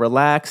you're more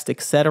relaxed,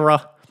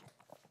 etc.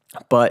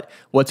 But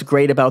what's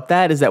great about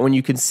that is that when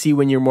you can see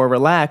when you're more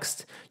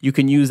relaxed, you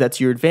can use that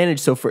to your advantage.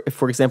 So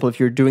for example, if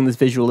you're doing this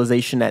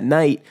visualization at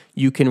night,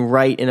 you can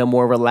write in a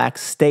more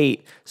relaxed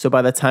state. So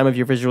by the time of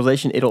your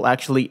visualization, it'll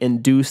actually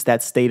induce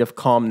that state of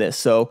calmness.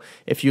 So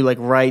if you like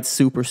write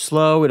super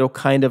slow, it'll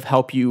kind of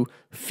help you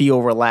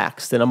feel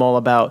relaxed. And I'm all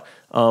about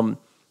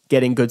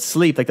getting good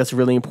sleep. Like that's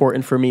really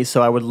important for me.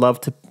 So I would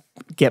love to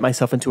get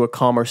myself into a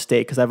calmer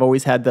state because I've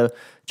always had the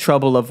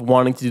trouble of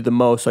wanting to do the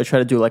most. So I try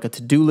to do like a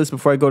to-do list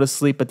before I go to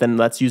sleep, but then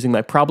that's using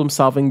my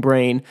problem-solving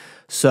brain.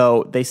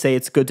 So they say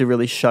it's good to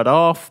really shut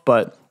off,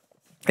 but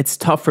it's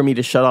tough for me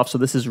to shut off. So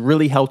this has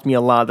really helped me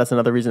a lot. That's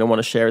another reason I want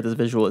to share this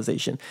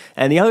visualization.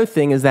 And the other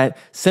thing is that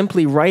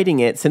simply writing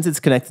it, since it's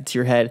connected to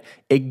your head,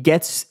 it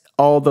gets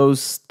all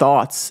those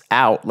thoughts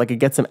out, like it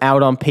gets them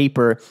out on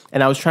paper.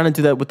 And I was trying to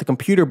do that with the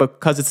computer, but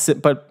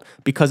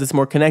because it's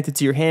more connected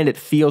to your hand, it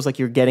feels like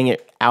you're getting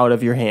it out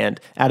of your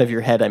head,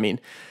 I mean.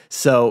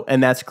 So,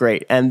 and that's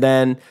great. And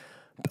then,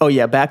 oh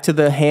yeah, back to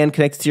the hand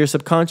connected to your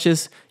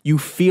subconscious, you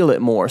feel it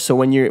more. So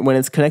when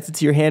it's connected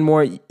to your hand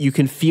more, you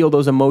can feel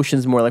those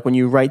emotions more. Like when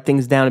you write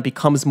things down, it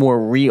becomes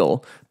more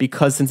real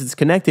because since it's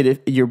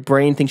connected, your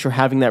brain thinks you're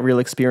having that real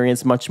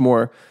experience much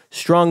more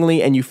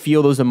strongly and you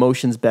feel those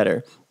emotions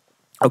better.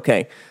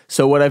 Okay,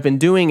 so what I've been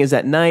doing is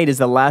at night is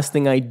the last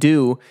thing I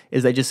do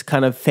is I just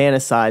kind of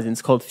fantasize, and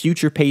it's called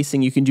future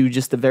pacing. You can do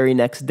just the very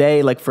next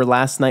day. Like for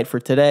last night, for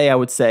today, I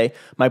would say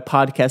my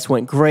podcast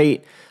went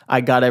great.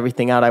 I got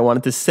everything out I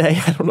wanted to say.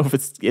 I don't know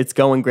if it's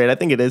going great. I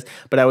think it is,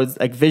 but I would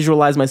like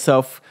visualize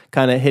myself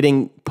kind of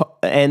hitting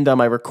end on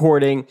my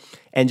recording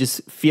and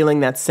just feeling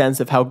that sense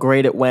of how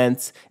great it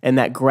went, and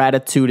that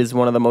gratitude is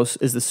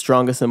the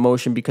strongest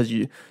emotion because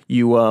you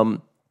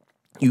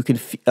can.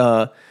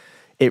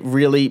 It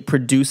really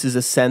produces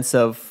a sense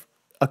of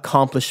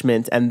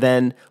accomplishment. And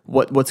then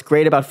what's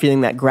great about feeling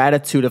that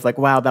gratitude of like,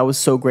 wow, that was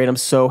so great. I'm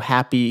so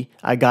happy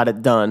I got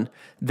it done.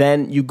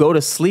 Then you go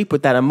to sleep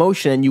with that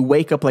emotion and you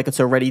wake up like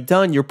it's already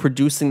done. You're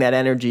producing that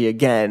energy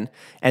again.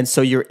 And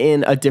so you're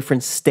in a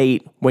different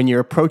state when you're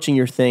approaching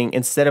your thing.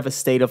 Instead of a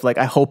state of like,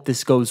 I hope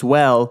this goes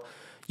well,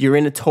 you're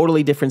in a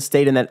totally different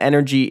state, and that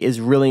energy is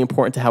really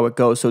important to how it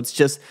goes. So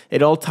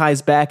it all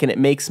ties back and it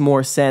makes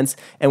more sense.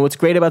 And what's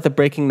great about the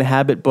Breaking the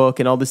Habit book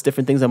and all these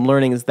different things I'm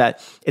learning is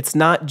that it's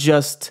not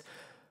just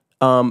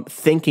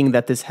thinking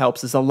that this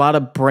helps. There's a lot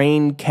of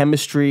brain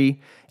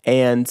chemistry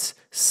and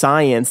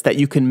science that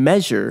you can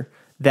measure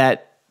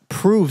that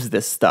proves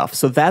this stuff.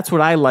 So that's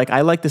what I like.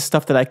 I like the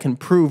stuff that I can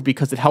prove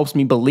because it helps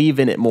me believe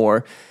in it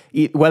more.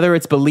 Whether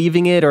it's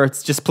believing it or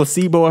it's just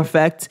placebo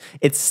effect,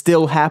 it's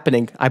still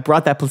happening. I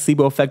brought that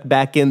placebo effect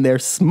back in there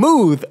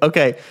smooth.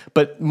 Okay,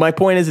 but my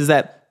point is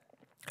that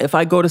if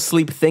I go to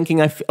sleep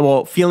thinking,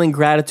 feeling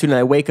gratitude, and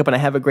I wake up and I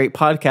have a great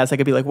podcast, I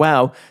could be like,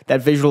 wow,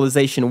 that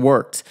visualization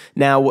worked.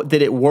 Now,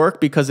 did it work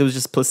because it was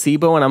just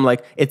placebo and I'm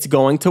like, it's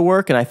going to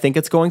work and I think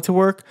it's going to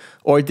work?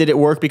 Or did it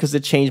work because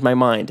it changed my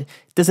mind?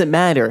 It doesn't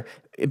matter.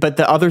 But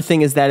the other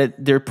thing is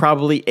that there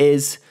probably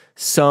is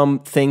some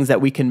things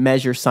that we can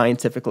measure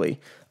scientifically.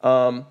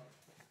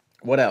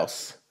 What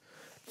else?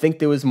 I think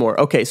there was more.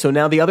 Okay, so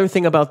now the other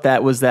thing about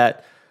that was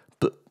that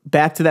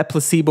back to that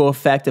placebo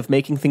effect of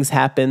making things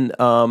happen,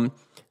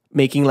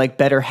 making like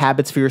better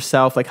habits for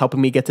yourself, like helping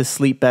me get to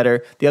sleep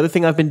better. The other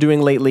thing I've been doing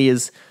lately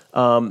is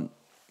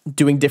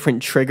doing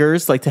different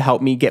triggers, like to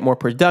help me get more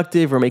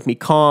productive or make me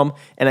calm.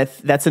 And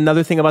that's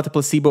another thing about the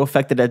placebo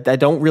effect that I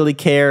don't really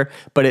care,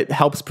 but it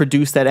helps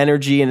produce that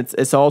energy, and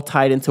it's all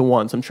tied into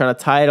one. So I'm trying to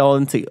tie it all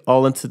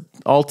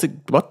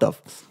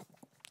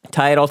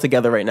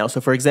together right now.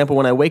 So for example,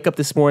 when I wake up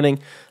this morning,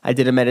 I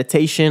did a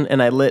meditation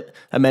and I lit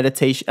a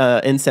meditation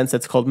incense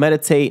that's called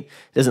Meditate.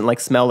 It doesn't like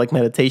smell like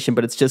meditation,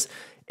 but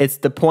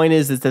the point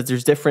is that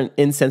there's different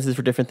incenses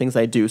for different things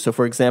I do. So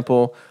for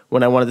example,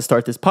 when I wanted to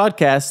start this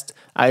podcast,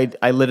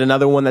 I lit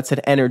another one that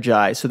said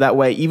Energize. So that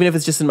way, even if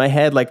it's just in my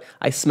head, like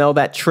I smell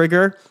that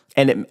trigger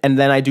and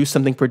then I do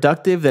something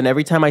productive, then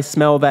every time I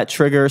smell that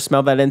trigger,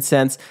 smell that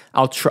incense,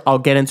 I'll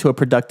get into a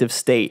productive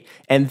state.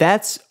 And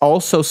that's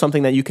also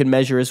something that you can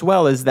measure as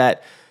well, is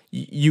that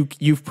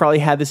you've probably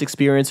had this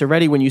experience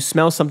already. When you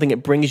smell something,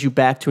 it brings you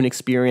back to an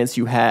experience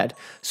you had.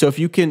 So if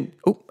you can,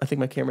 I think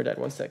my camera died.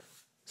 1 sec.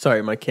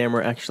 Sorry, my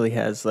camera actually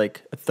has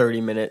like a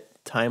 30-minute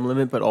time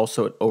limit, but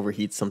also it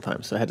overheats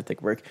sometimes, so I had to take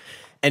a break.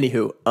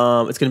 Anywho,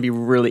 it's going to be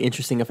really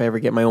interesting if I ever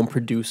get my own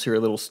producer, a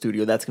little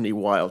studio. That's going to be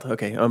wild.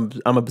 Okay, I'm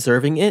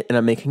observing it, and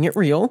I'm making it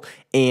real,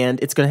 and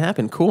it's going to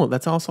happen. Cool.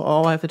 That's also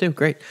all I have to do.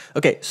 Great.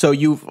 Okay, so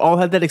you've all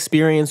had that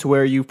experience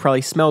where you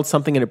probably smelled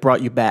something, and it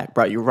brought you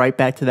right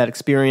back to that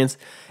experience.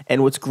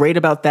 And what's great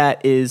about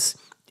that is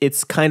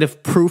it's kind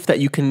of proof that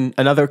you can,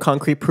 another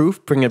concrete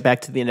proof, bring it back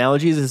to the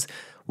analogies, is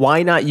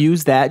why not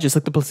use that, just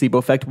like the placebo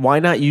effect, why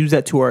not use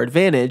that to our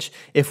advantage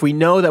if we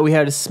know that we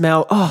had a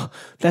smell, oh,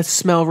 that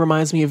smell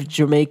reminds me of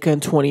Jamaica in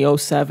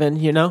 2007,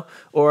 you know,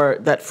 or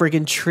that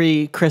friggin'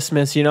 tree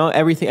Christmas, you know,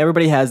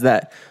 everybody has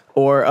that,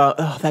 or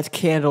oh, that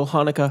candle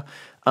Hanukkah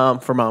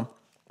for mom.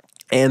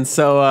 And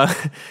so,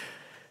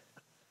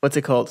 what's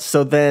it called?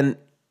 So then,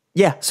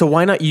 yeah, so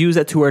why not use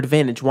that to our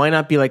advantage? Why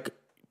not be like,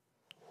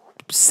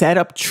 set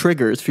up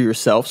triggers for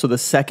yourself so the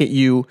second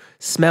you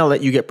smell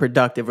it, you get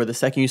productive, or the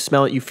second you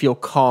smell it, you feel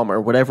calm,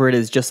 or whatever it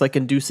is, just like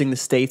inducing the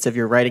states of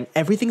your writing.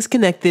 Everything's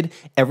connected.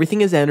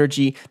 Everything is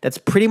energy. That's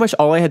pretty much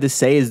all I had to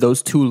say is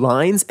those 2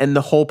 lines, and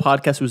the whole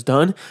podcast was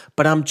done.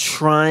 But I'm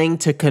trying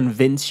to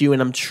convince you,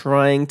 and I'm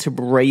trying to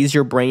raise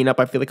your brain up.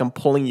 I feel like I'm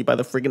pulling you by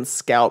the friggin'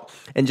 scalp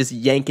and just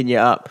yanking you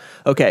up.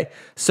 Okay,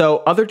 so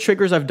other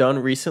triggers I've done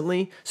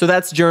recently. So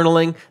that's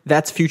journaling.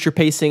 That's future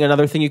pacing.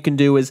 Another thing you can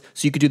do is,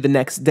 so you could do the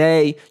next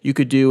day. You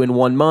could do in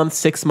 1 month,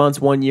 6 months,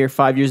 1 year,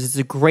 5 years. It's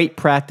a great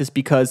practice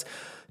because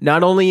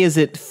not only is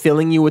it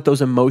filling you with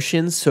those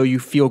emotions so you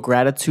feel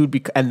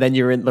gratitude and then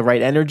you're in the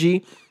right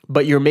energy,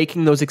 but you're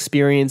making those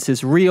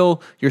experiences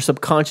real. Your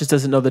subconscious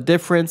doesn't know the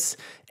difference.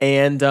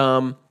 And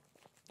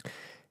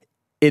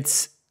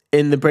it's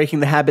in the breaking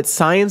the habit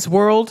science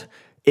world,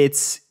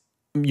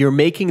 you're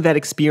making that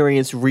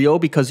experience real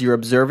because you're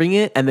observing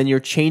it, and then you're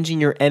changing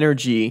your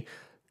energy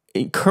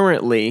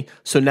currently.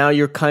 So now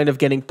you're kind of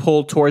getting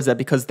pulled towards that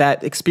because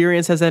that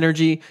experience has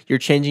energy. You're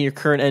changing your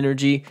current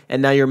energy, and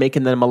now you're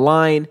making them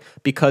align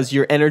because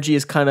your energy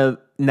is kind of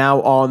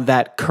now on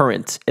that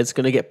current. It's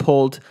going to get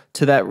pulled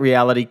to that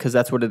reality because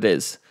that's what it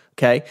is.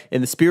 Okay.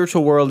 In the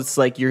spiritual world, it's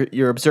like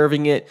you're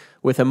observing it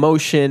with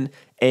emotion,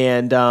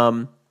 and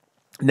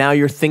now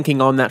you're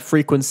thinking on that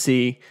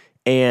frequency,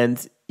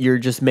 and you're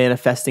just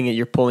manifesting it.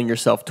 You're pulling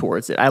yourself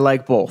towards it. I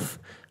like both.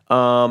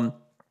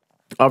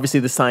 Obviously,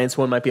 the science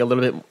one might be a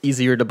little bit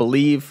easier to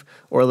believe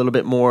or a little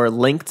bit more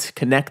linked,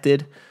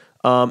 connected.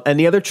 And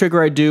the other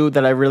trigger I do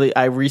that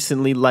I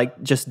recently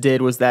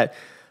did was that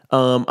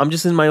I'm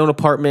just in my own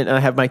apartment and I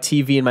have my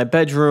TV in my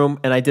bedroom,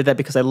 and I did that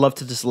because I love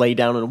to just lay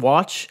down and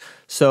watch.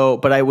 So,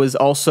 but I was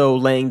also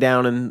laying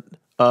down and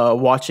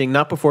watching,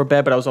 not before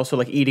bed, but I was also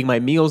like eating my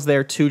meals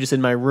there too, just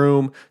in my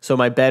room. So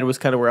my bed was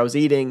kind of where I was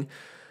eating.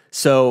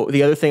 So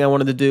the other thing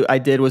I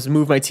did was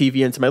move my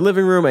TV into my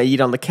living room. I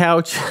eat on the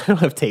couch. I don't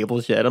have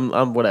tables yet.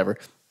 I'm whatever.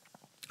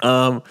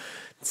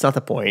 It's not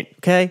the point.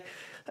 Okay.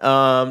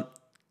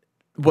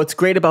 What's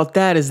great about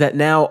that is that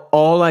now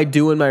all I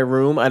do in my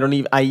room,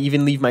 I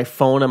even leave my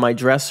phone on my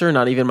dresser,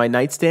 not even my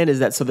nightstand, is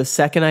that so the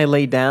second I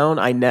lay down,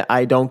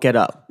 I don't get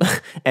up.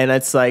 And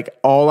it's like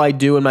all I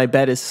do in my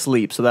bed is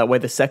sleep. So that way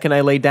the second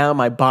I lay down,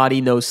 my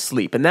body knows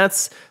sleep. And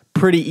that's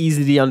pretty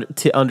easy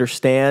to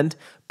understand,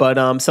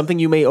 but something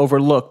you may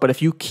overlook. But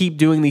if you keep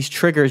doing these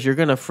triggers, you're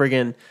going to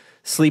friggin'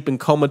 sleep and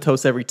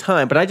comatose every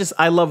time. But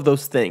I love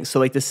those things. So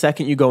like the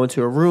second you go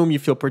into a room, you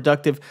feel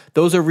productive.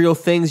 Those are real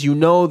things. You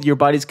know your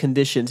body's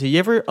conditioned. So you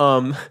ever,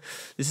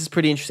 this is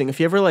pretty interesting. If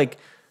you ever like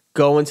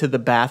go into the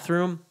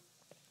bathroom,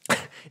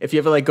 if you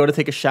ever like go to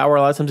take a shower,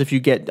 a lot of times if you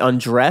get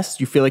undressed,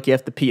 you feel like you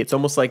have to pee. It's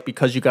almost like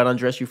because you got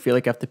undressed, you feel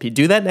like you have to pee.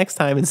 Do that next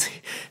time and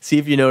see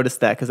if you notice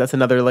that, because that's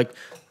another like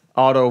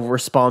auto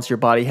response your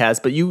body has.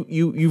 But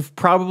you've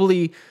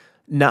probably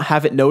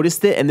haven't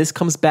noticed it, and this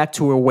comes back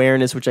to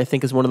awareness, which I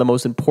think is one of the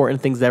most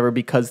important things ever,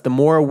 because the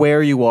more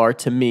aware you are,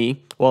 to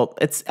me, well,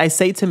 I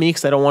say to me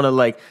because I don't want to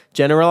like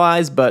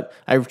generalize, but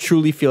I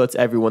truly feel it's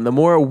everyone. The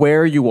more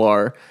aware you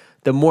are,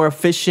 the more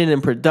efficient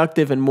and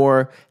productive and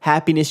more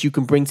happiness you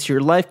can bring to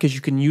your life, because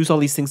you can use all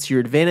these things to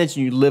your advantage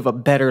and you live a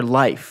better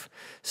life.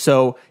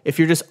 So if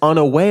you're just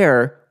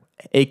unaware,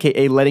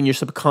 aka letting your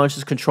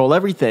subconscious control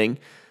everything,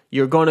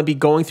 you're going to be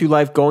going through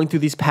life, going through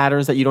these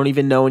patterns that you don't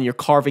even know, and you're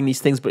carving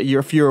these things. But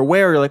if you're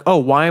aware, you're like, oh,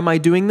 why am I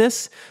doing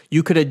this?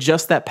 You could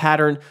adjust that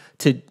pattern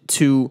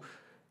to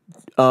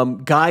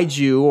guide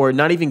you, or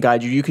not even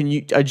guide you. You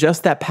can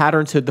adjust that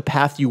pattern to the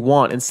path you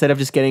want instead of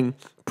just getting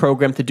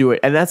programmed to do it.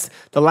 And that's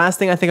the last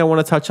thing I think I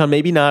want to touch on.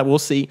 Maybe not, we'll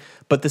see.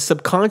 But the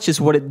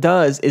subconscious, what it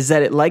does is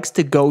that it likes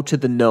to go to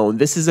the known.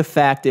 This is a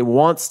fact. It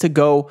wants to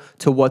go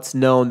to what's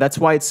known. That's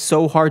why it's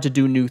so hard to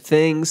do new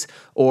things.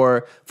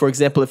 Or, for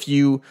example, if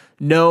you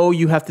know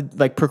you have to,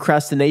 like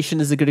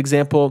procrastination is a good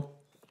example.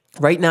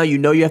 Right now, you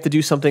know you have to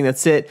do something,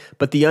 that's it.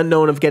 But the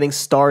unknown of getting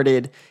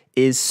started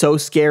is so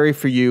scary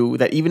for you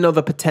that even though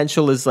the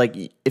potential is like,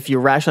 if you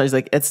rationalize,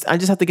 like, I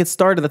just have to get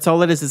started. That's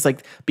all it is. It's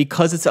like,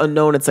 because it's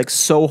unknown, it's like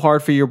so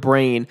hard for your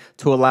brain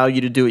to allow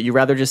you to do it. You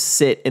rather just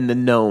sit in the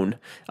known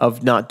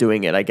of not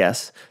doing it, I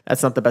guess.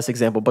 That's not the best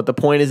example. But the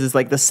point is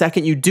like the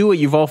second you do it,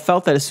 you've all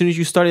felt that as soon as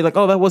you started, like,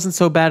 oh, that wasn't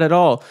so bad at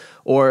all.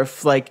 or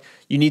if like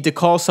you need to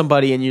call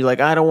somebody and you're like,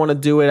 I don't want to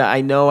do it.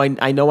 I know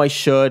I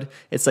should.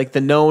 It's like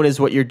the known is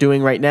what you're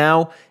doing right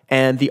now,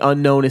 and the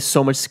unknown is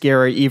so much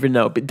scarier, even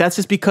though. But that's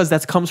just because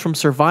that comes from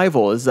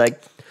survival. Is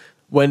like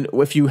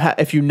if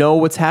you know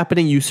what's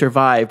happening, you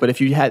survive. But if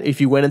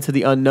you went into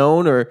the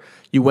unknown, or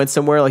you went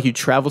somewhere, like you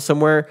traveled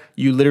somewhere,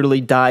 you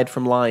literally died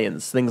from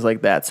lions, things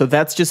like that. So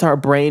that's just our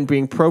brain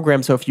being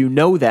programmed. So if you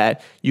know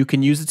that, you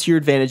can use it to your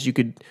advantage. You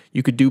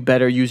could do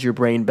better, use your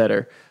brain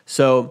better.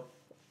 So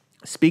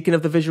speaking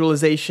of the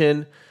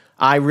visualization,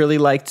 I really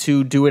like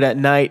to do it at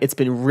night. It's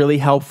been really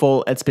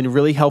helpful. It's been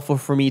really helpful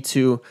for me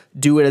to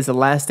do it as the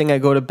last thing I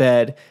go to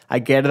bed. I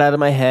get it out of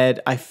my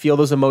head. I feel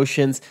those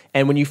emotions.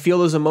 And when you feel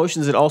those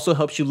emotions, it also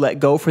helps you let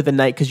go for the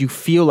night because you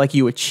feel like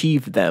you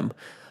achieved them.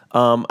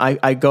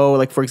 I go,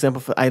 like, for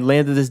example, if I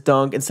landed this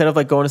dunk, instead of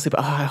like going to sleep,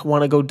 I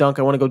want to go dunk,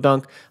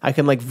 I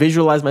can like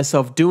visualize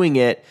myself doing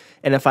it.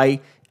 And if I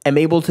am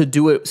able to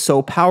do it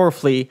so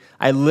powerfully,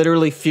 I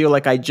literally feel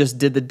like I just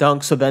did the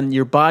dunk. So then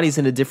your body's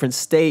in a different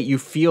state. You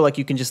feel like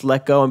you can just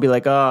let go and be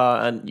like,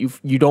 and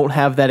you don't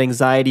have that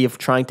anxiety of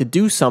trying to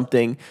do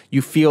something.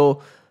 You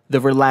feel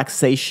the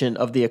relaxation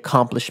of the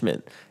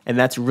accomplishment. And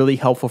that's really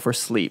helpful for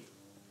sleep.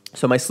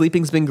 So my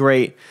sleeping's been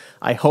great.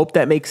 I hope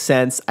that makes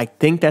sense. I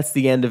think that's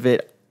the end of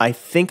it. I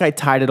think I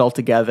tied it all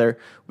together.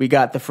 We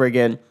got the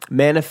friggin'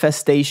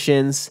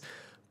 manifestations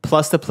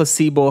plus the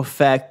placebo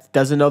effect.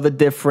 Doesn't know the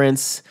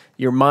difference.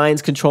 Your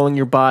mind's controlling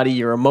your body.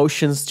 Your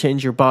emotions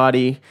change your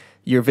body.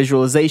 Your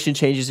visualization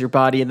changes your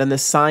body. And then the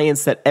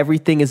science that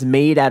everything is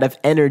made out of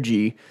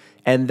energy,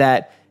 and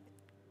that,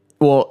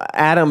 well,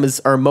 atoms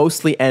are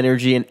mostly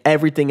energy and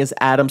everything is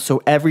atoms,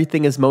 so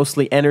everything is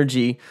mostly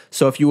energy.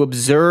 So if you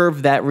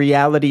observe that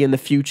reality in the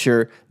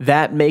future,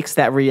 that makes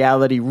that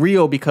reality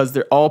real because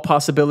all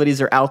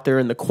possibilities are out there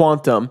in the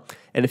quantum.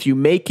 And if you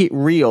make it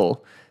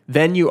real,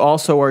 then you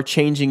also are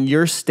changing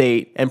your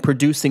state and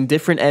producing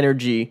different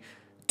energy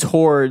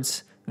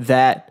towards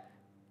that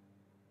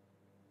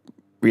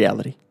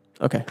reality.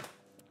 Okay.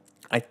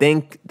 I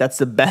think that's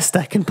the best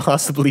I can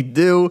possibly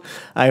do.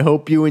 I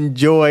hope you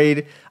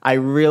enjoyed. I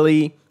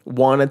really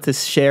wanted to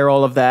share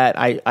all of that.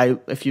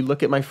 If you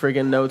look at my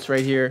friggin' notes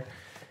right here,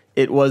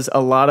 it was a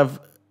lot of,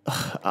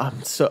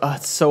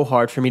 it's so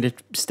hard for me to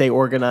stay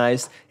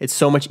organized. It's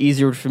so much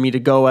easier for me to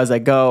go as I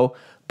go.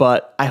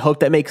 But I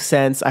hope that makes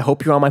sense. I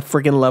hope you're on my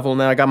friggin' level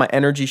now. I got my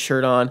energy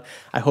shirt on.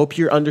 I hope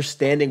you're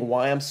understanding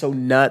why I'm so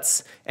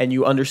nuts, and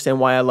you understand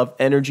why I love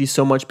energy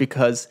so much,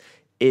 because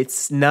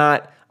it's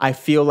not, I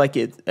feel like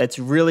it's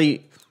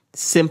really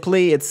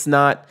simply, it's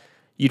not,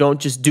 you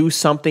don't just do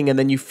something and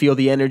then you feel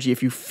the energy.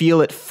 If you feel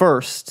it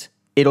first,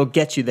 it'll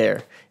get you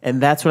there. And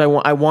that's what I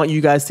want. I want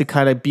you guys to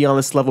kind of be on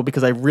this level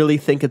because I really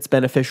think it's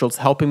beneficial. It's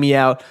helping me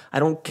out. I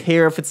don't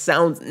care if it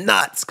sounds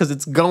nuts because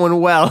it's going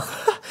well.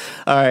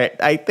 All right.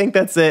 I think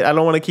that's it. I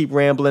don't want to keep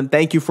rambling.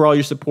 Thank you for all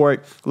your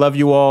support. Love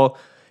you all.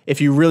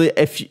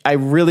 I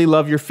really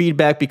love your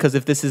feedback, because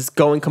if this is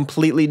going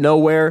completely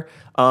nowhere,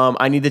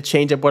 I need to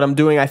change up what I'm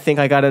doing. I think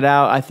I got it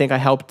out. I think I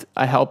helped.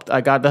 I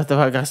got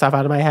the stuff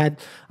out of my head.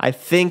 I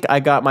think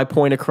I got my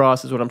point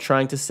across is what I'm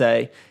trying to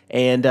say.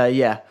 And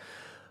yeah.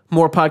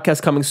 More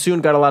podcasts coming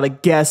soon. Got a lot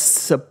of guests.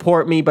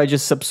 Support me by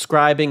just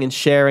subscribing and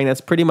sharing. That's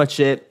pretty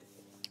much it.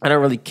 I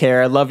don't really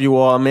care. I love you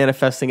all. I'm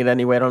manifesting it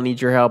anyway. I don't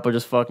need your help. I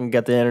just fucking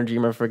get the energy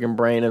in my freaking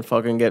brain and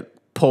fucking get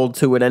pulled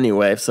to it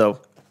anyway.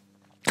 So,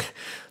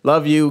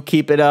 love you.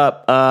 Keep it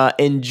up.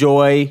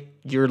 Enjoy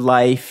your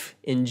life.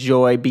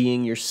 Enjoy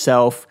being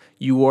yourself.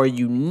 You are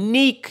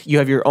unique. You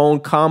have your own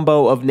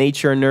combo of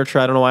nature and nurture.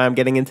 I don't know why I'm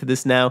getting into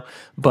this now,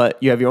 but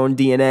you have your own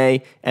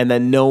DNA, and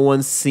then no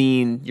one's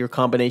seen your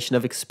combination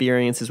of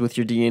experiences with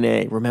your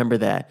DNA. Remember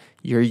that.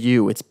 You're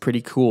you. It's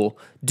pretty cool.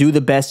 Do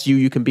the best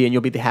you can be, and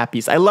you'll be the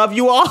happiest. I love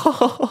you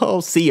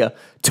all. See ya.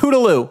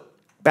 Toodaloo.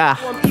 Bye.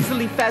 I'm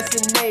easily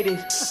fascinated.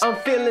 I'm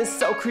feeling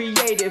so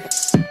creative.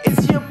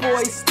 It's your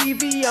boy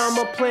Stevie. I'm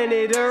a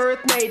planet Earth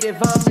native.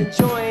 I'm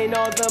enjoying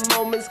all the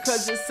moments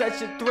cause it's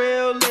such a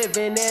thrill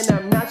living. And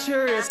I'm not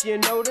sure if you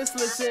notice.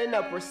 Listen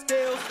up, we're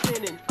still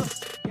spinning.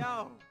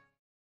 Yo.